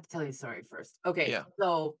Oh, I have to tell you the story first. Okay, Yeah.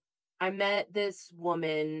 so I met this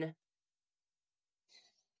woman.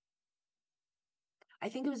 I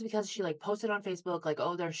think it was because she like posted on Facebook, like,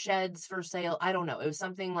 oh, there's sheds for sale. I don't know. It was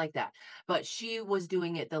something like that. But she was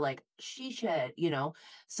doing it the like she shed, you know.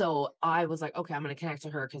 So I was like, okay, I'm gonna connect to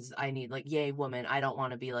her because I need like, yay, woman. I don't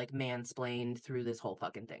want to be like mansplained through this whole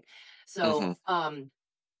fucking thing. So Mm-hmm.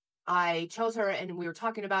 I chose her and we were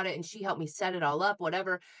talking about it and she helped me set it all up,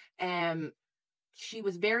 whatever. And she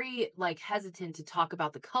was very like hesitant to talk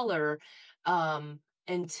about the color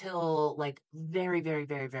until like very, very,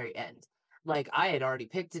 very, very end. Like I had already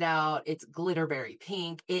picked it out. It's glitterberry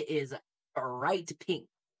pink. It is bright pink.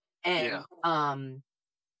 Yeah. And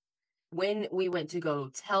when we went to go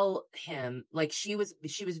tell him, like she was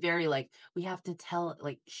very like, we have to tell,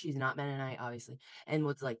 like she's not Mennonite, obviously, and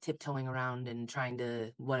was like tiptoeing around and trying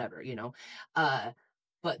to whatever, you know. Uh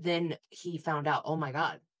but then he found out, oh my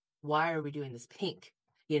God, why are we doing this pink?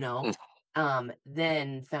 You know?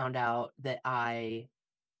 Then found out that I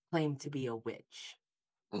claimed to be a witch.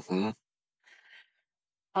 Mm-hmm.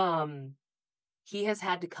 Um, he has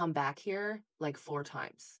had to come back here like 4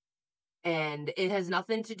 times. And it has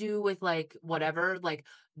nothing to do with like whatever, like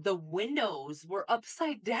the windows were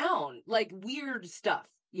upside down, like weird stuff,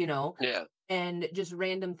 you know, Yeah. and just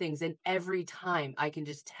random things. And every time I can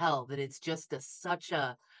just tell that it's just such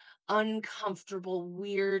a uncomfortable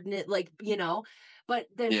weirdness, like, you know, but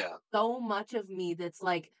there's Yeah. so much of me that's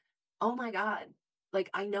like, oh my God, like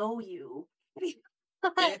I know you. Yeah.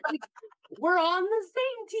 Like, we're on the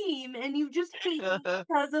same team and you just hate me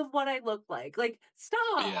because of what I look like. Like, stop.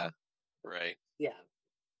 Yeah. Right. Yeah.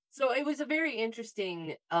 So it was a very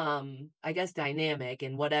interesting, I guess, dynamic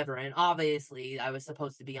and whatever. And obviously, I was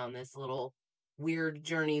supposed to be on this little weird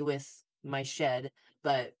journey with my shed,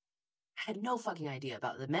 but I had no fucking idea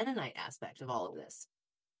about the Mennonite aspect of all of this.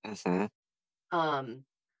 Mm-hmm. Um,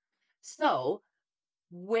 so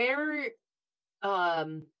where,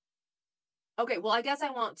 um, okay, well, I guess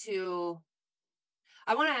I want to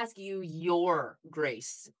ask you your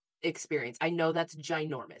grace experience. I know that's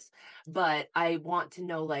ginormous, but I want to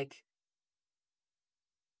know, like,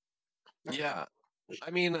 Yeah.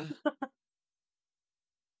 I mean,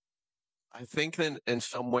 I think that in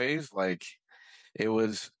some ways, like it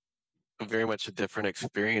was very much a different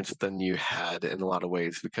experience than you had in a lot of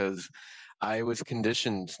ways because I was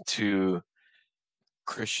conditioned to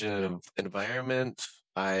Christian environment.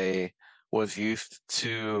 I was used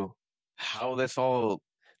to how this all,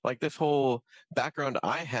 like this whole background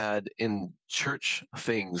I had in church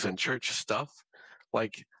things and church stuff.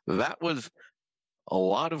 Like that was a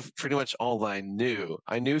lot of pretty much all I knew.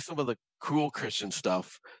 I knew some of the cool Christian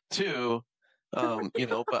stuff too, but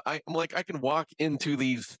I'm like, I can walk into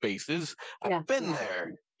these spaces. I've yeah. been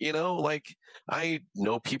there, like I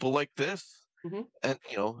know people like this. Hmm. And,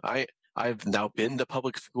 I've now been to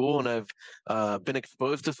public school and I've been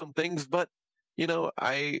exposed to some things, but,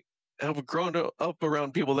 I have grown up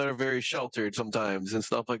around people that are very sheltered sometimes and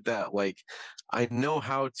stuff like that. Like, I know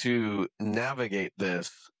how to navigate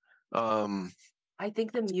this. Um, I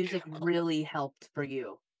think the music really helped for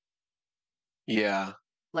you. Yeah,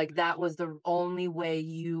 Like that was the only way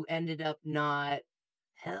you ended up not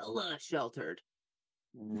hella sheltered.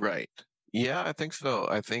 right. Yeah, I think so.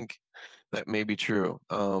 I think that may be true.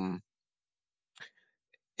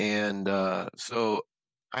 And so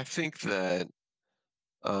I think that,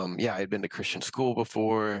 yeah, I'd been to Christian school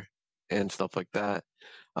before and stuff like that.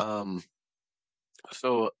 Um,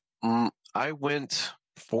 so I went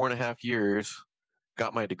 4.5 years,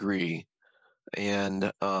 got my degree,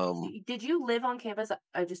 and Did you live on campus?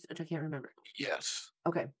 I can't remember. yes.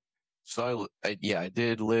 Okay. So yeah, I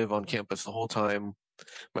did live on campus the whole time.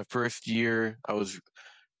 My first year, I was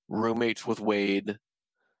roommates with Wade.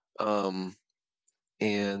 Um,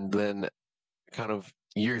 and then kind of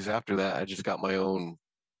years after that, I just got my own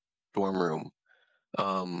dorm room.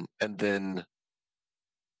 And then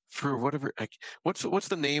for whatever, like, what's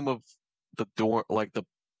the name of the dorm, like the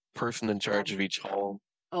person in charge of each hall?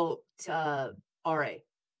 Oh, RA.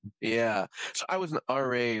 Yeah. So I was an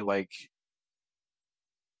RA like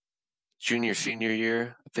junior, senior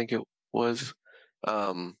year, I think it was.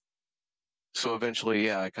 Um, so eventually,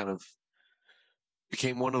 yeah, I kind of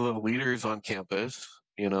became one of the leaders on campus,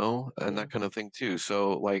 and Yeah. that kind of thing too.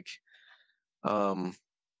 So like, um,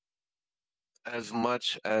 as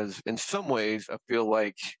much as in some ways I feel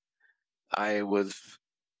like I was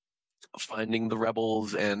finding the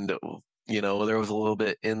rebels and there was a little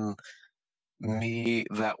bit in me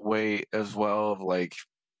that way as well of like,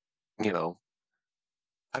 you know,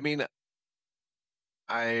 I mean,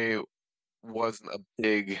 I wasn't a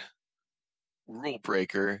big rule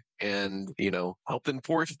breaker and, helped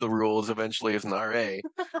enforce the rules eventually as an RA,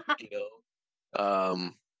 you know.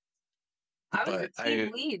 I was a But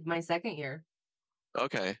team lead my second year.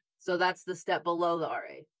 Okay. So that's the step below the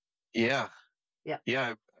RA. Yeah. Yeah. Yeah.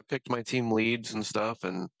 I picked my team leads and stuff.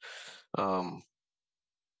 Um,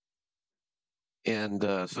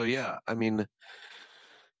 so yeah, I mean,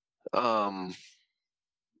 um,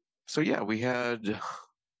 so yeah, we had,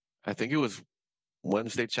 I think it was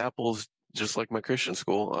Wednesday chapels, just like my Christian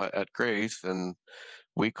school at Grace, and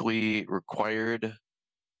weekly required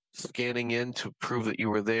scanning in to prove that you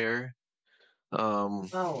were there.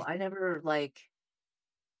 Oh, I never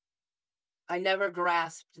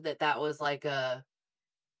grasped that was like a.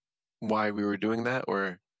 Why we were doing that,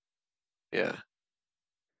 or yeah,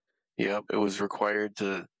 yep, it was required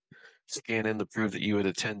to scan in to prove that you had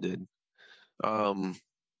attended. Um,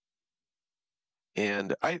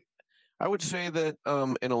 and I would say that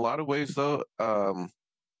in a lot of ways, though,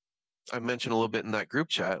 I mentioned a little bit in that group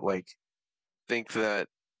chat, like think that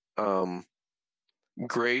um,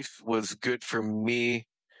 Grace was good for me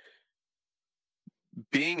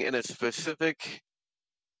being in a specific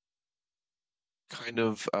kind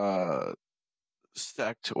of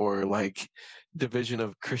sect or like division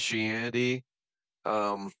of Christianity.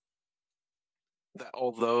 Um, that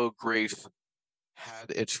although Grace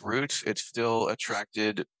had its roots, it still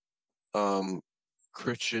attracted um,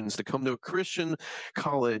 Christians to come to a Christian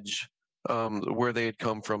college where they had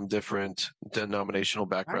come from different denominational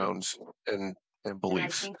Right. backgrounds and And I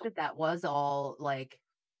beliefs. think that was all like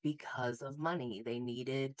because of money. They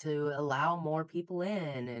needed to allow more people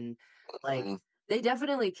in, and like Mm, they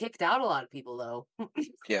definitely kicked out a lot of people though.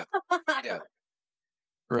 yeah, yeah,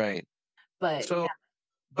 right. But So,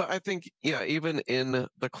 but I think, yeah, even in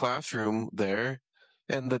the classroom there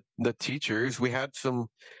and the teachers, we had some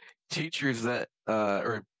teachers that,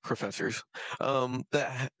 or professors,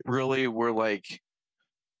 that really were like,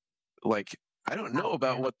 I don't know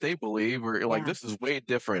about what they believe, or like, yeah, this is way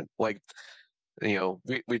different. Like,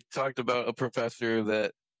 we talked about a professor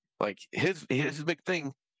that like his big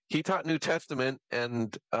thing, he taught New Testament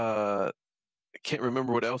and I can't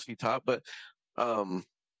remember what else he taught, but um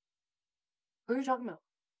who are you talking about?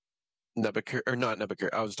 Nebuchadnezzar, or not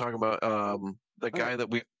Nebuchadnezzar. I was talking about the Oh, guy that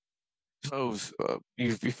we so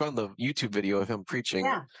you found the YouTube video of him preaching.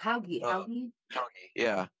 yeah, Haugie, Uh, Haugie.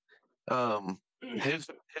 yeah. Um, his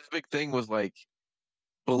big thing was like,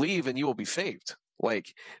 believe and you will be saved.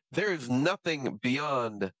 Like there is nothing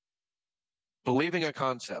beyond believing a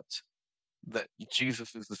concept that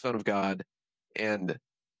Jesus is the Son of God, and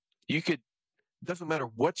you could doesn't matter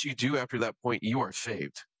what you do after that point, you are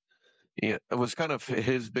saved. Yeah, it was kind of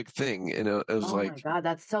his big thing, and it was Oh my like, God,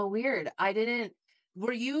 that's so weird. I didn't.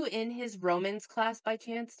 Were you in his Romans class by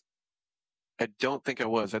chance? I don't think I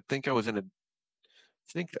was. I think I was in a.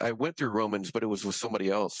 I think I went through Romans, but it was with somebody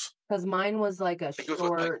else. Because mine was like a I think it was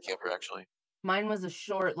with Megan short. Camper actually. Mine was a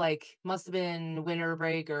short, like must have been winter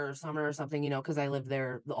break or summer or something, because I lived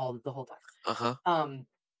there the whole time. Uh huh. Um,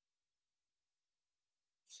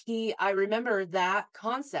 I remember that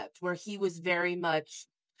concept where he was very much,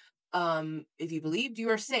 if you believed, you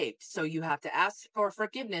are saved, so you have to ask for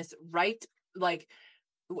forgiveness, right? Like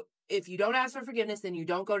if you don't ask for forgiveness, then you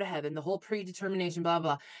don't go to heaven. The whole predetermination, blah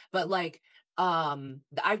blah. But like,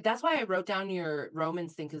 that's why I wrote down your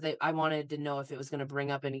Romans thing, because I wanted to know if it was going to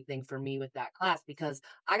bring up anything for me with that class, because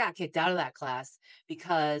I got kicked out of that class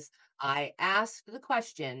because I asked the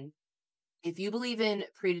question: if you believe in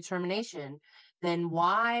predetermination, then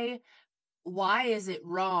why is it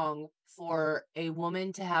wrong for a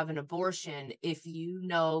woman to have an abortion if you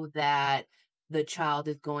know that the child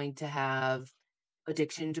is going to have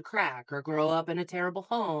addiction to crack or grow up in a terrible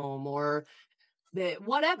home or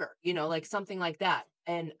whatever, like something like that?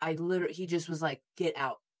 And he just was like, get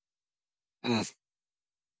out. Mm.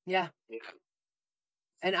 Yeah.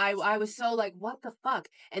 And I was so like, what the fuck?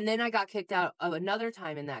 And then I got kicked out of another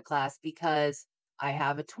time in that class because I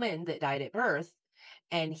have a twin that died at birth.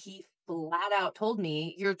 And he flat out told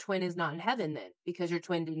me, your twin is not in heaven then, because your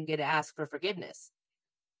twin didn't get to ask for forgiveness.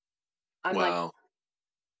 I'm like, Wow.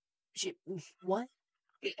 what?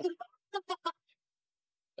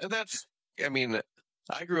 And that's. I mean,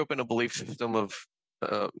 I grew up in a belief system of,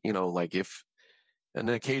 like if an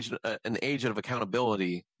age of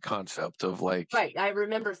accountability concept of like, Right. I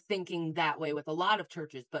remember thinking that way with a lot of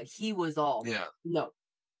churches, but he was all, yeah, no.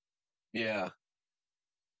 yeah.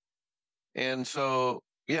 And so,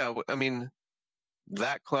 yeah, I mean,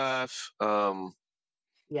 that class, Yeah.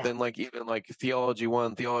 then like even like theology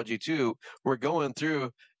 1, theology 2, we're going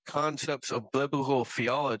through concepts of biblical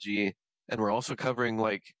theology, and we're also covering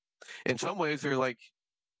like, in some ways they're like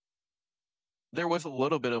there was a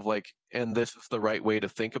little bit of like, and this is the right way to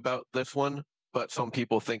think about this one, but some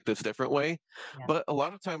people think this different way. Yeah. But a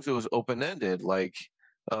lot of times it was open ended. Like,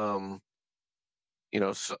 um,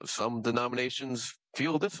 some denominations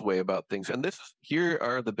feel this way about things, and here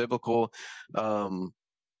are the biblical um,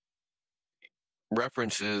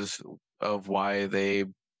 references of why they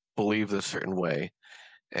believe this certain way,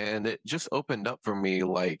 and it just opened up for me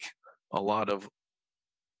like a lot of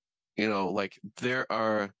like there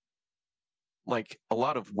are like a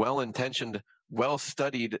lot of well-intentioned,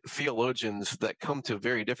 well-studied theologians that come to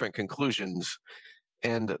very different conclusions,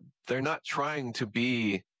 and they're not trying to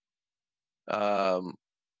be um,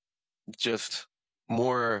 just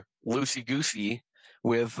more loosey-goosey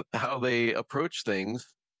with how they approach things.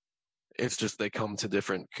 It's just they come to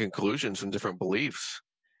different conclusions and different beliefs.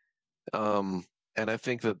 And I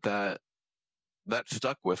think that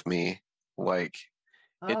stuck with me. Like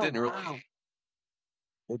it Oh, didn't wow.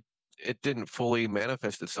 really it didn't fully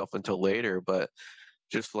manifest itself until later, but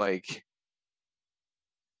just like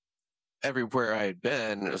everywhere I had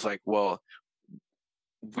been, it was like, well,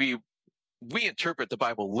 we we interpret the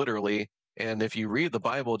Bible literally, and if you read the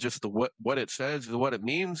Bible just what it says and what it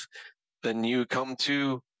means, then you come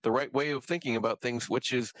to the right way of thinking about things,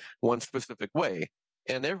 which is one specific way.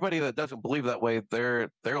 And everybody that doesn't believe that way, they're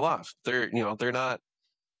lost. They're not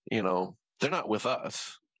with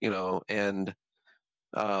us, and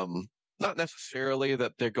not necessarily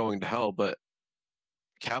that they're going to hell, but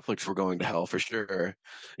Catholics were going to hell for sure,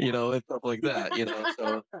 and stuff like that,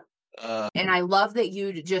 so And I love that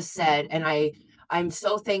you just said, and I'm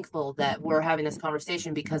so thankful that we're having this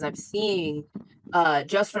conversation because I'm seeing,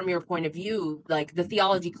 just from your point of view, like the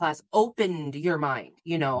theology class opened your mind.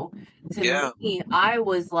 To yeah. me, I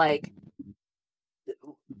was like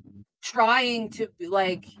trying to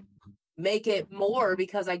like make it more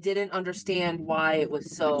because I didn't understand why it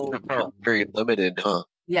was so. Very limited, huh?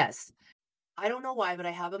 Yes, I don't know why, but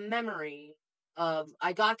I have a memory of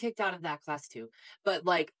I got kicked out of that class too, but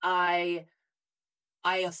like I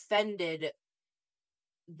offended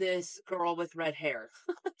this girl with red hair.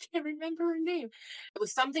 I can't remember her name. It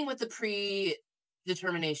was something with the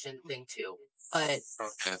predetermination thing too. But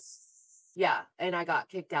Okay. yeah, and I got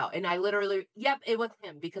kicked out. And I literally, yep, it was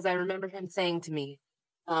him because I remember him saying to me,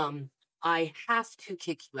 I have to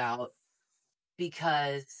kick you out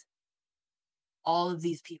because all of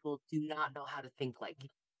these people do not know how to think like you.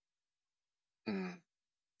 Mm.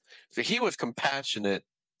 So he was compassionate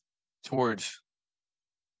towards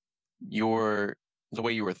the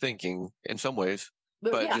way you were thinking in some ways,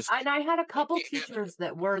 But but yeah, just and I had a couple teachers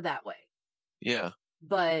that were that way. yeah.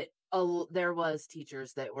 But there was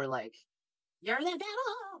teachers that were like, "You're the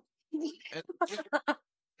devil." And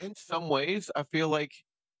in some ways, I feel like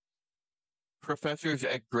professors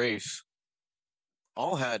at Grace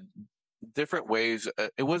all had different ways.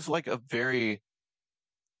 It was like to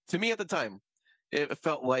me at the time, it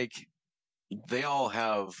felt like they all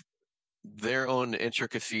have their own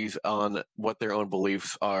intricacies on what their own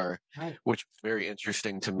beliefs are, Right. which is very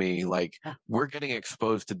interesting to me. Like Yeah. we're getting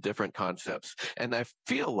exposed to different concepts, and I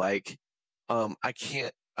feel like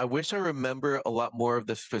I wish I remember a lot more of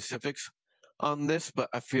the specifics on this, but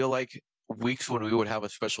I feel like weeks when we would have a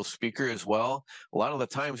special speaker as well, a lot of the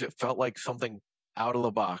times it felt like something out of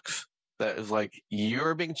the box that is like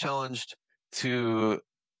you're being challenged to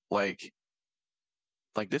like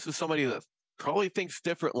this is somebody that probably thinks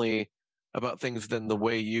differently about things than the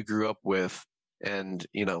way you grew up with, and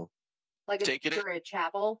Like a take it teacher at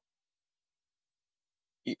chapel.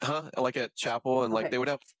 like at chapel, and like Okay. they would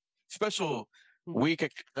have special week. I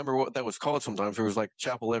can't remember what that was called. Sometimes it was like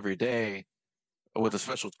chapel every day with a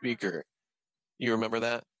special speaker. You remember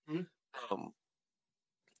that? Mhm.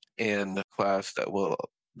 And the class that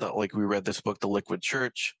like we read this book, The Liquid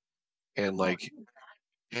Church, and like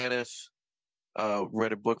Hannes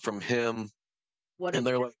read a book from him, What is and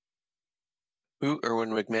they're like, who? Erwin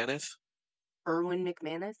McManus? Erwin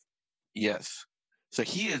McManus? Yes. So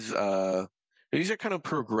these are kind of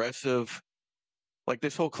progressive, like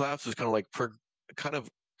this whole class is kind of like kind of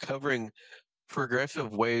covering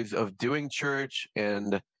progressive ways of doing church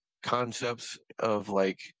and concepts of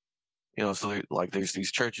like, so like there's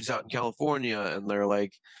these churches out in California, and they're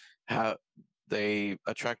like how they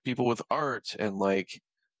attract people with art and like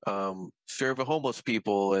serve a homeless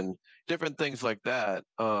people and different things like that.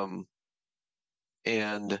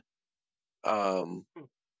 And um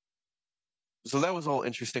so that was all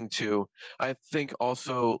interesting too. I think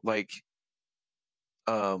also like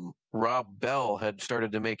Rob Bell had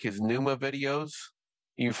started to make his Numa videos.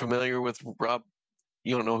 You familiar with Rob?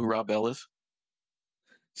 You don't know who Rob Bell is?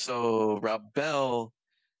 So Rob Bell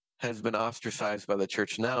has been ostracized by the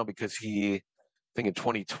church now because he think in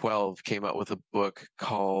 2012, came out with a book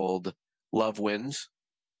called Love Wins,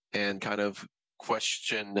 and kind of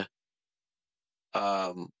questioned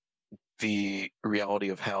the reality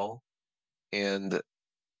of hell, and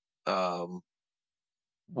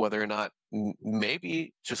whether or not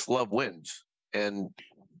maybe just love wins, and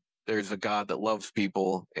there's a God that loves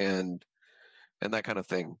people, and that kind of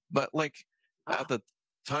thing. But like at the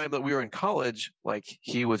time that we were in college, like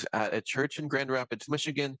he was at a church in Grand Rapids,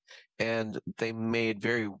 Michigan, and they made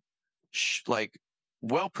very like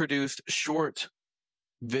well produced short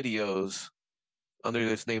videos under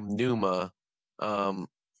this name Numa. Spell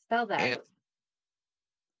that.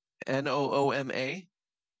 Nooma.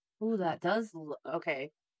 Ooh, that does.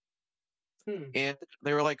 Okay. And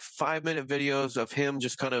they were like 5-minute videos of him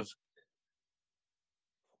just kind of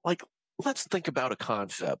like, let's think about a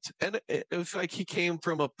concept. And it was like he came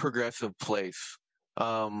from a progressive place.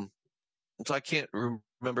 So I can't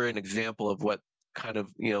remember an example of what kind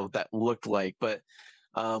of, that looked like, but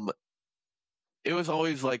it was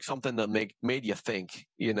always like something that made you think,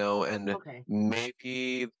 and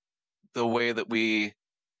maybe the way that we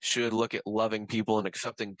should look at loving people and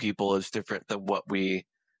accepting people is different than what we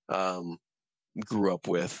grew up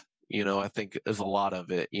with. I think there's a lot of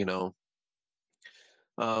it,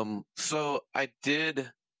 so I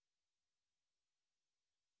did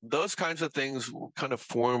those kinds of things, kind of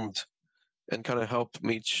formed and kind of helped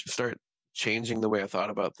me start changing the way I thought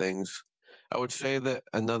about things. I would say that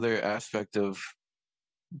another aspect of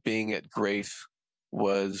being at Grace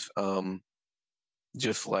was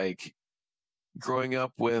just like growing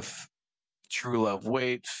up with true love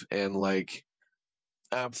waits and like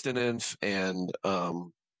abstinence, and I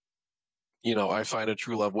signed a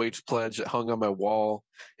true love waits pledge that hung on my wall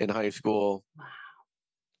in high school. Wow.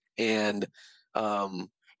 And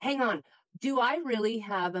hang on, do I really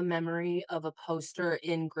have a memory of a poster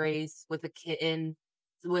in Grace with a kitten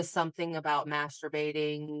with something about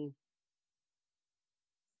masturbating?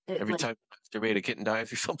 Every time you masturbate, a kitten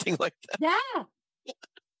dies or something like that. Yeah.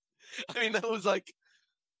 I mean, that was like,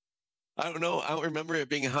 I don't know. I don't remember it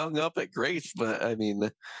being hung up at Grace, but I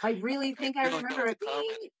mean, I really think I remember it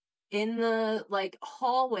being in the like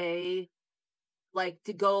hallway, like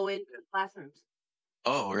to go into the classrooms.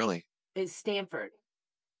 Oh, really? It's Stanford.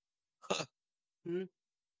 Huh.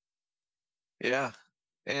 Yeah.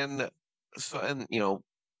 And so, and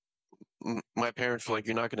my parents were like,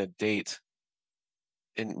 you're not going to date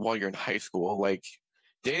while you're in high school. Like,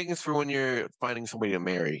 dating is for when you're finding somebody to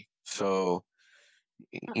marry. So,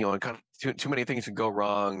 and kind of too many things can go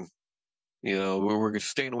wrong. We're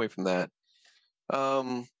staying away from that.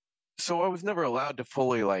 So I was never allowed to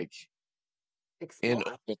fully like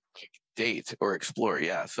date or explore.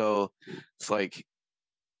 Yeah. So it's like,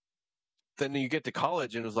 then you get to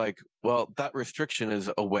college and it was like, well, that restriction is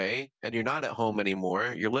away and you're not at home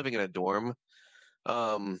anymore. You're living in a dorm.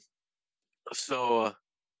 So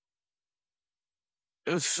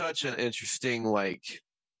it was such an interesting, like,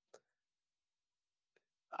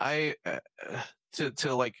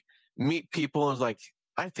 to like meet people and was like,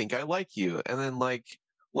 I think I like you. And then like,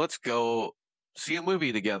 let's go see a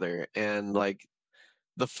movie together. And like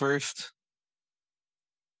the first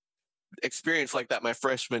experience like that, my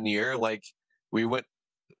freshman year, like we went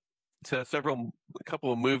to a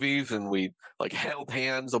couple of movies and we like held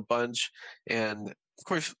hands a bunch. And of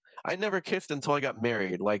course I never kissed until I got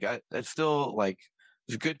married. Like I still like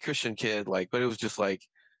was a good Christian kid, like, but it was just like,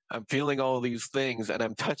 I'm feeling all these things and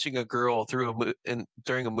I'm touching a girl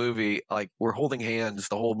during a movie. Like we're holding hands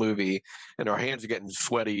the whole movie and our hands are getting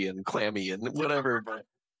sweaty and clammy and whatever.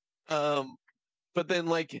 But then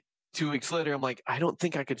like 2 weeks later, I'm like, I don't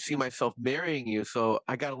think I could see myself marrying you. So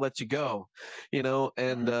I got to let you go,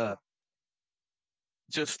 and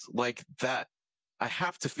just like that, I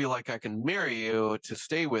have to feel like I can marry you to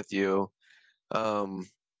stay with you. So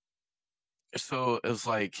it was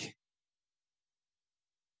like,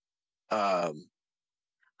 I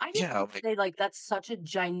say like that's such a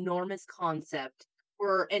ginormous concept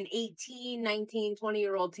for an 18, 19,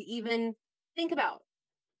 20-year-old to even think about.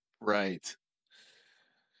 Right.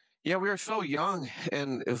 Yeah, we were so young,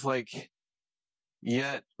 and it was like,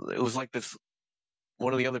 yet it was like this.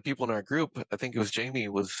 One of the other people in our group, I think it was Jamie,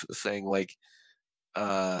 was saying like,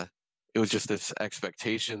 it was just this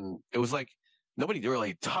expectation. It was like nobody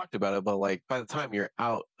really talked about it, but like by the time you're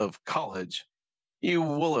out of college, you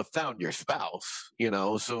will have found your spouse,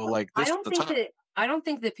 So like this I don't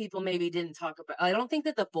think that people maybe didn't talk about. I don't think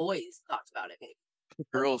that the boys talked about it. Maybe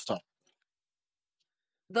girls talk.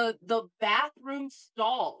 The bathroom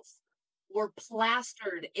stalls were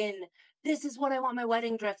plastered in. This is what I want my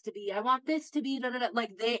wedding dress to be. I want this to be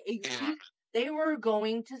like They were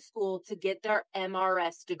going to school to get their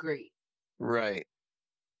MRS degree. Right.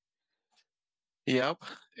 Yep.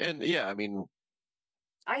 And yeah, I mean,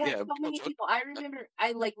 I had yeah. so many people. I remember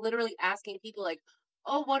I like literally asking people like,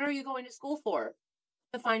 "Oh, what are you going to school for?"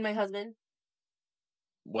 To find my husband.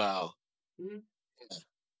 Wow. Mhm.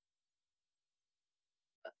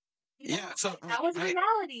 Yeah. So That was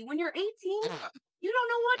reality. When you're 18, yeah. you don't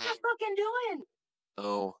know what you're fucking doing.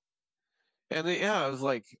 Oh, and yeah, I was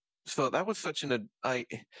like, so that was such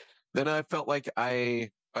then I felt like by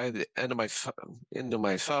the end of into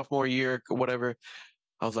my sophomore year, or whatever,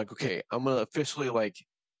 I was like, okay, I'm gonna officially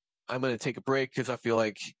I'm gonna take a break because I feel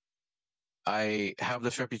like I have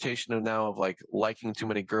this reputation of now of like liking too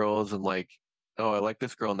many girls and like, oh, I like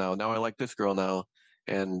this girl now. Now I like this girl now,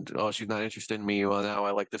 and oh, she's not interested in me. Well, now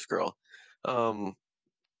I like this girl. Um,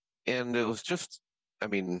 and it was just, I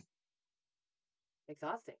mean,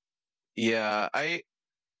 Exhausting. yeah,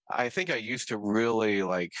 I think I used to really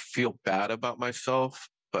like feel bad about myself,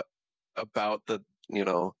 but about you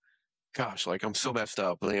know, gosh, like I'm so messed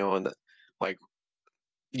up, and like,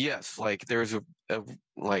 yes, like there's a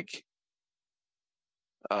like,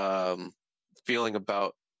 um, feeling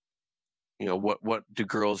about, what do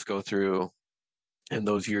girls go through in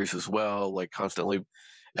those years as well, like constantly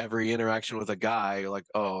every interaction with a guy, like,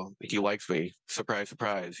 oh, he likes me, surprise,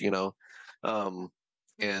 surprise, um,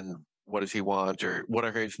 and what does he want or what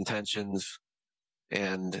are his intentions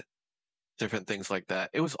and different things like that.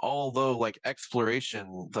 It was all though like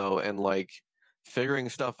exploration though and like figuring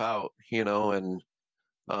stuff out, and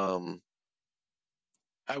um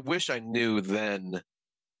I wish I knew then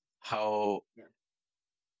how, Yeah.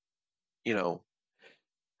 you know,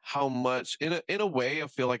 how much in a way I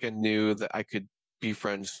feel like I knew that I could be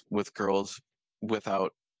friends with girls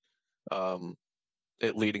without um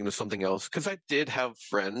it leading to something else because I did have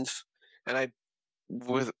friends and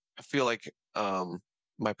with I feel like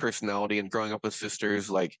my personality and growing up with sisters,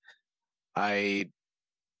 like I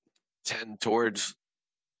tend towards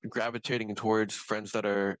gravitating towards friends that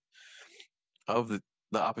are of the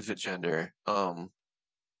opposite gender.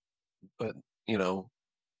 But you know,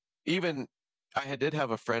 even did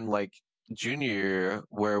have a friend like junior year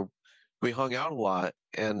where we hung out a lot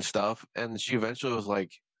and stuff, and she eventually was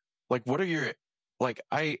like, what are your like?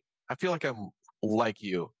 I feel like I'm like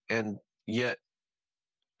you, and yet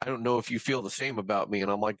I don't know if you feel the same about me.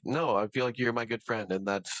 And I'm like, no, I feel like you're my good friend, and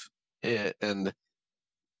that's it. And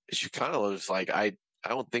she kind of was like, I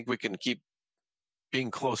don't think we can keep being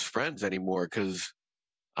close friends anymore because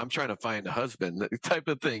I'm trying to find a husband type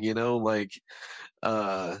of thing, like,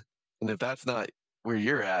 uh, and if that's not where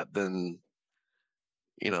you're at, then,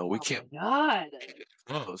 we Oh can't my God. get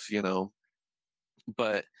close,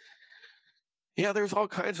 but yeah, there's all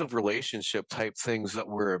kinds of relationship type things that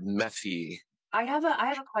were messy. I have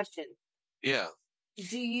a question. Yeah.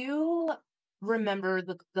 Do you remember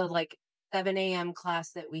the like 7 a.m.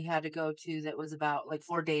 class that we had to go to that was about like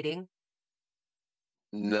for dating?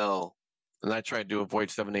 No. And I tried to avoid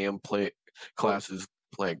 7 a.m. Well, classes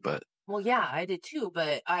plague, but well, yeah, I did too,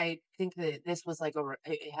 but I think that this was like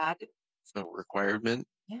it had, it's a requirement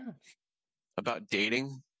yeah, about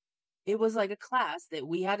dating. it was like a class that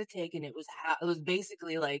we had to take, and it was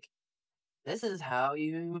basically like, this is how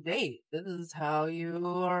you date. This is how you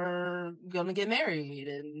are gonna get married,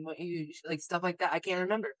 and what you like stuff like that. I can't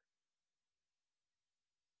remember.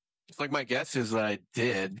 It's like my guess is that I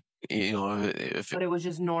did, if But it was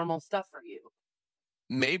just normal stuff for you.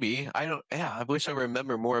 maybe I don't. Yeah, I wish I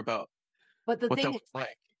remember more about But the what that thing was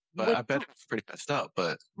like. But when I bet it was pretty messed up.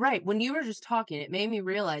 But right, when you were just talking, it made me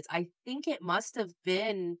realize I think it must have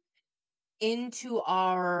been into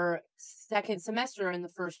our second semester in the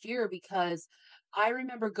first year because I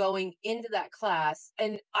remember going into that class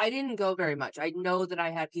and I didn't go very much. I know that I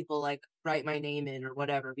had people like write my name in or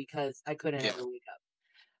whatever because I couldn't yeah, ever wake up.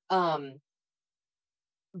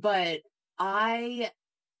 But I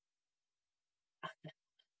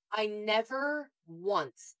I never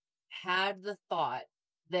once had the thought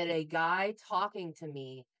that a guy talking to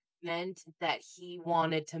me meant that he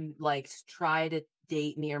wanted to like try to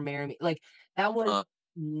date me or marry me. Like that was uh,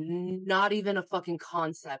 not even a fucking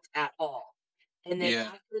concept at all. And then yeah,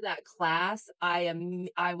 after that class, I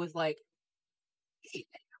was like, "Hey,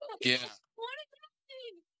 yeah, what is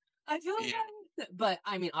happening?" I feel like yeah, but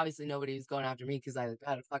I mean, obviously nobody's going after me because I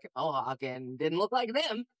had a fucking mohawk and didn't look like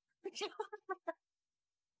them.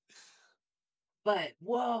 But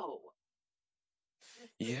whoa,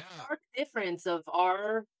 the yeah, stark difference of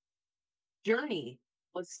our journey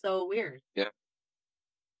was so weird. yeah.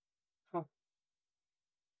 Huh.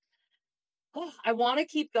 I want to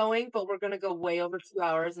keep going, but we're going to go way over 2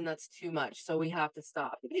 hours, and that's too much. So we have to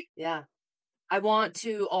stop. Yeah. I want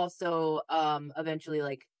to also eventually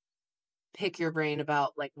like pick your brain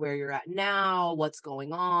about like where you're at now, what's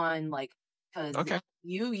going on, like because Okay.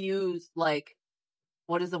 you use like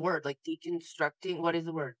what is the word? Like deconstructing. What is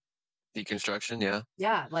the word? Deconstruction. Yeah.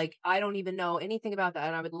 Yeah, like I don't even know anything about that,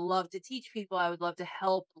 and I would love to teach people. I would love to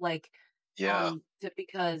help, like, Yeah.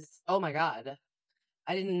 because oh my god,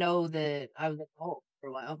 I didn't know that I was at home for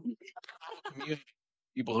a while. Community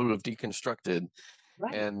people who have deconstructed,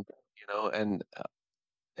 Right. and and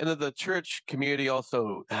the church community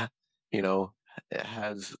also, you know,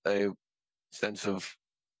 has a sense of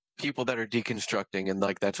people that are deconstructing, and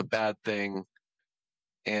like that's a bad thing.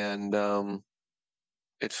 And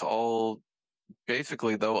it's all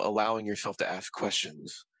basically though allowing yourself to ask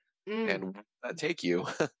questions and Mm, where does that take you.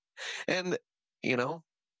 And you know,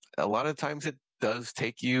 a lot of times it does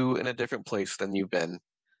take you in a different place than you've been.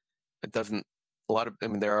 It doesn't. A lot of, I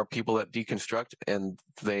mean, there are people that deconstruct and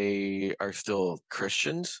they are still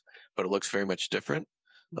Christians, but it looks very much different.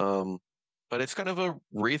 Um, but it's kind of a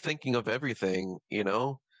rethinking of everything, you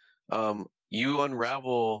know. You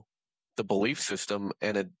unravel the belief system,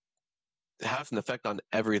 and it has an effect on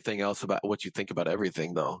everything else about what you think about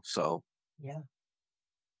everything, though. So, yeah,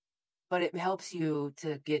 but it helps you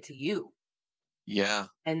to get to you, yeah,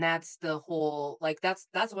 and that's the whole like that's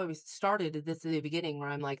why we started this at the beginning, where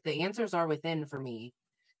I'm like the answers are within for me,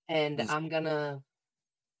 and mm, I'm gonna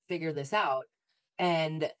figure this out,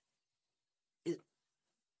 and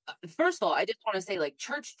first of all, I just want to say, like,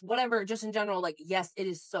 church, whatever, just in general, like, yes, it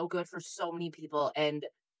is so good for so many people and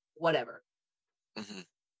whatever. mhm,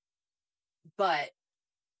 But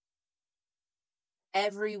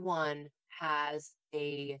everyone has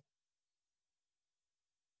I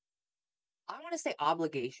want to say,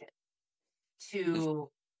 obligation mm,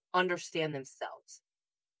 to understand themselves.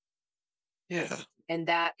 yeah, And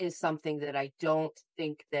that is something that I don't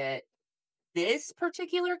think that this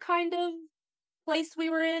particular kind of place we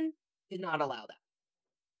were in did not allow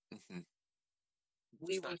that. mhm.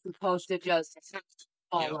 We It's were not. supposed to just Yep.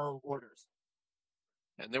 follow orders.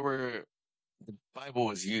 And the Bible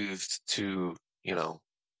was used to, you know,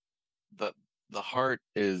 the the heart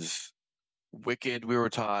is wicked. We were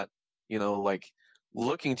taught, like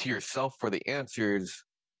looking to yourself for the answers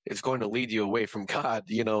is going to lead you away from God,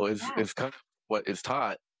 Yeah. is kind of what is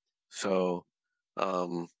taught. So,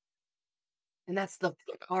 um, And that's the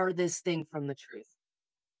farthest thing from the truth.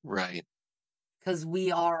 right. Because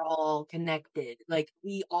we are all connected. Like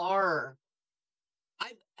we are.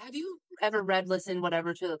 I have you ever read, listen,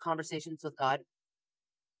 whatever to the Conversations with God?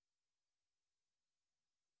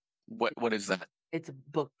 What is that? It's a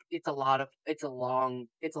book. It's a lot of. It's a long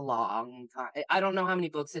time. I don't know how many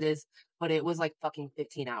books it is, but it was like fucking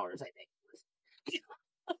 15 hours, I think.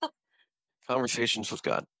 Conversations with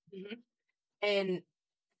God. Mhm. And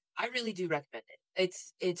I really do recommend it.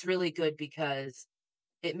 It's really good because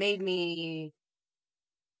it made me.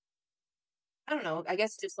 I don't know. I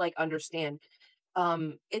guess just like understand.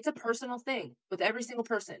 It's a personal thing with every single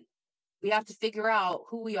person. We have to figure out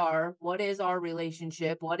who we are, what is our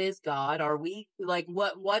relationship, what is God, are we like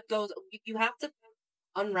what goes you have to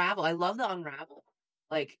unravel. I love the unravel.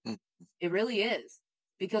 Like Mm, it really is.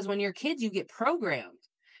 Because when you're kids you get programmed.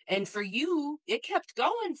 And for you it kept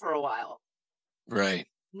going for a while. right.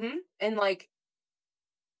 And like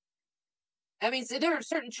I mean so there are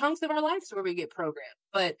certain chunks of our lives where we get programmed,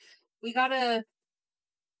 but we got to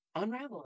unravel.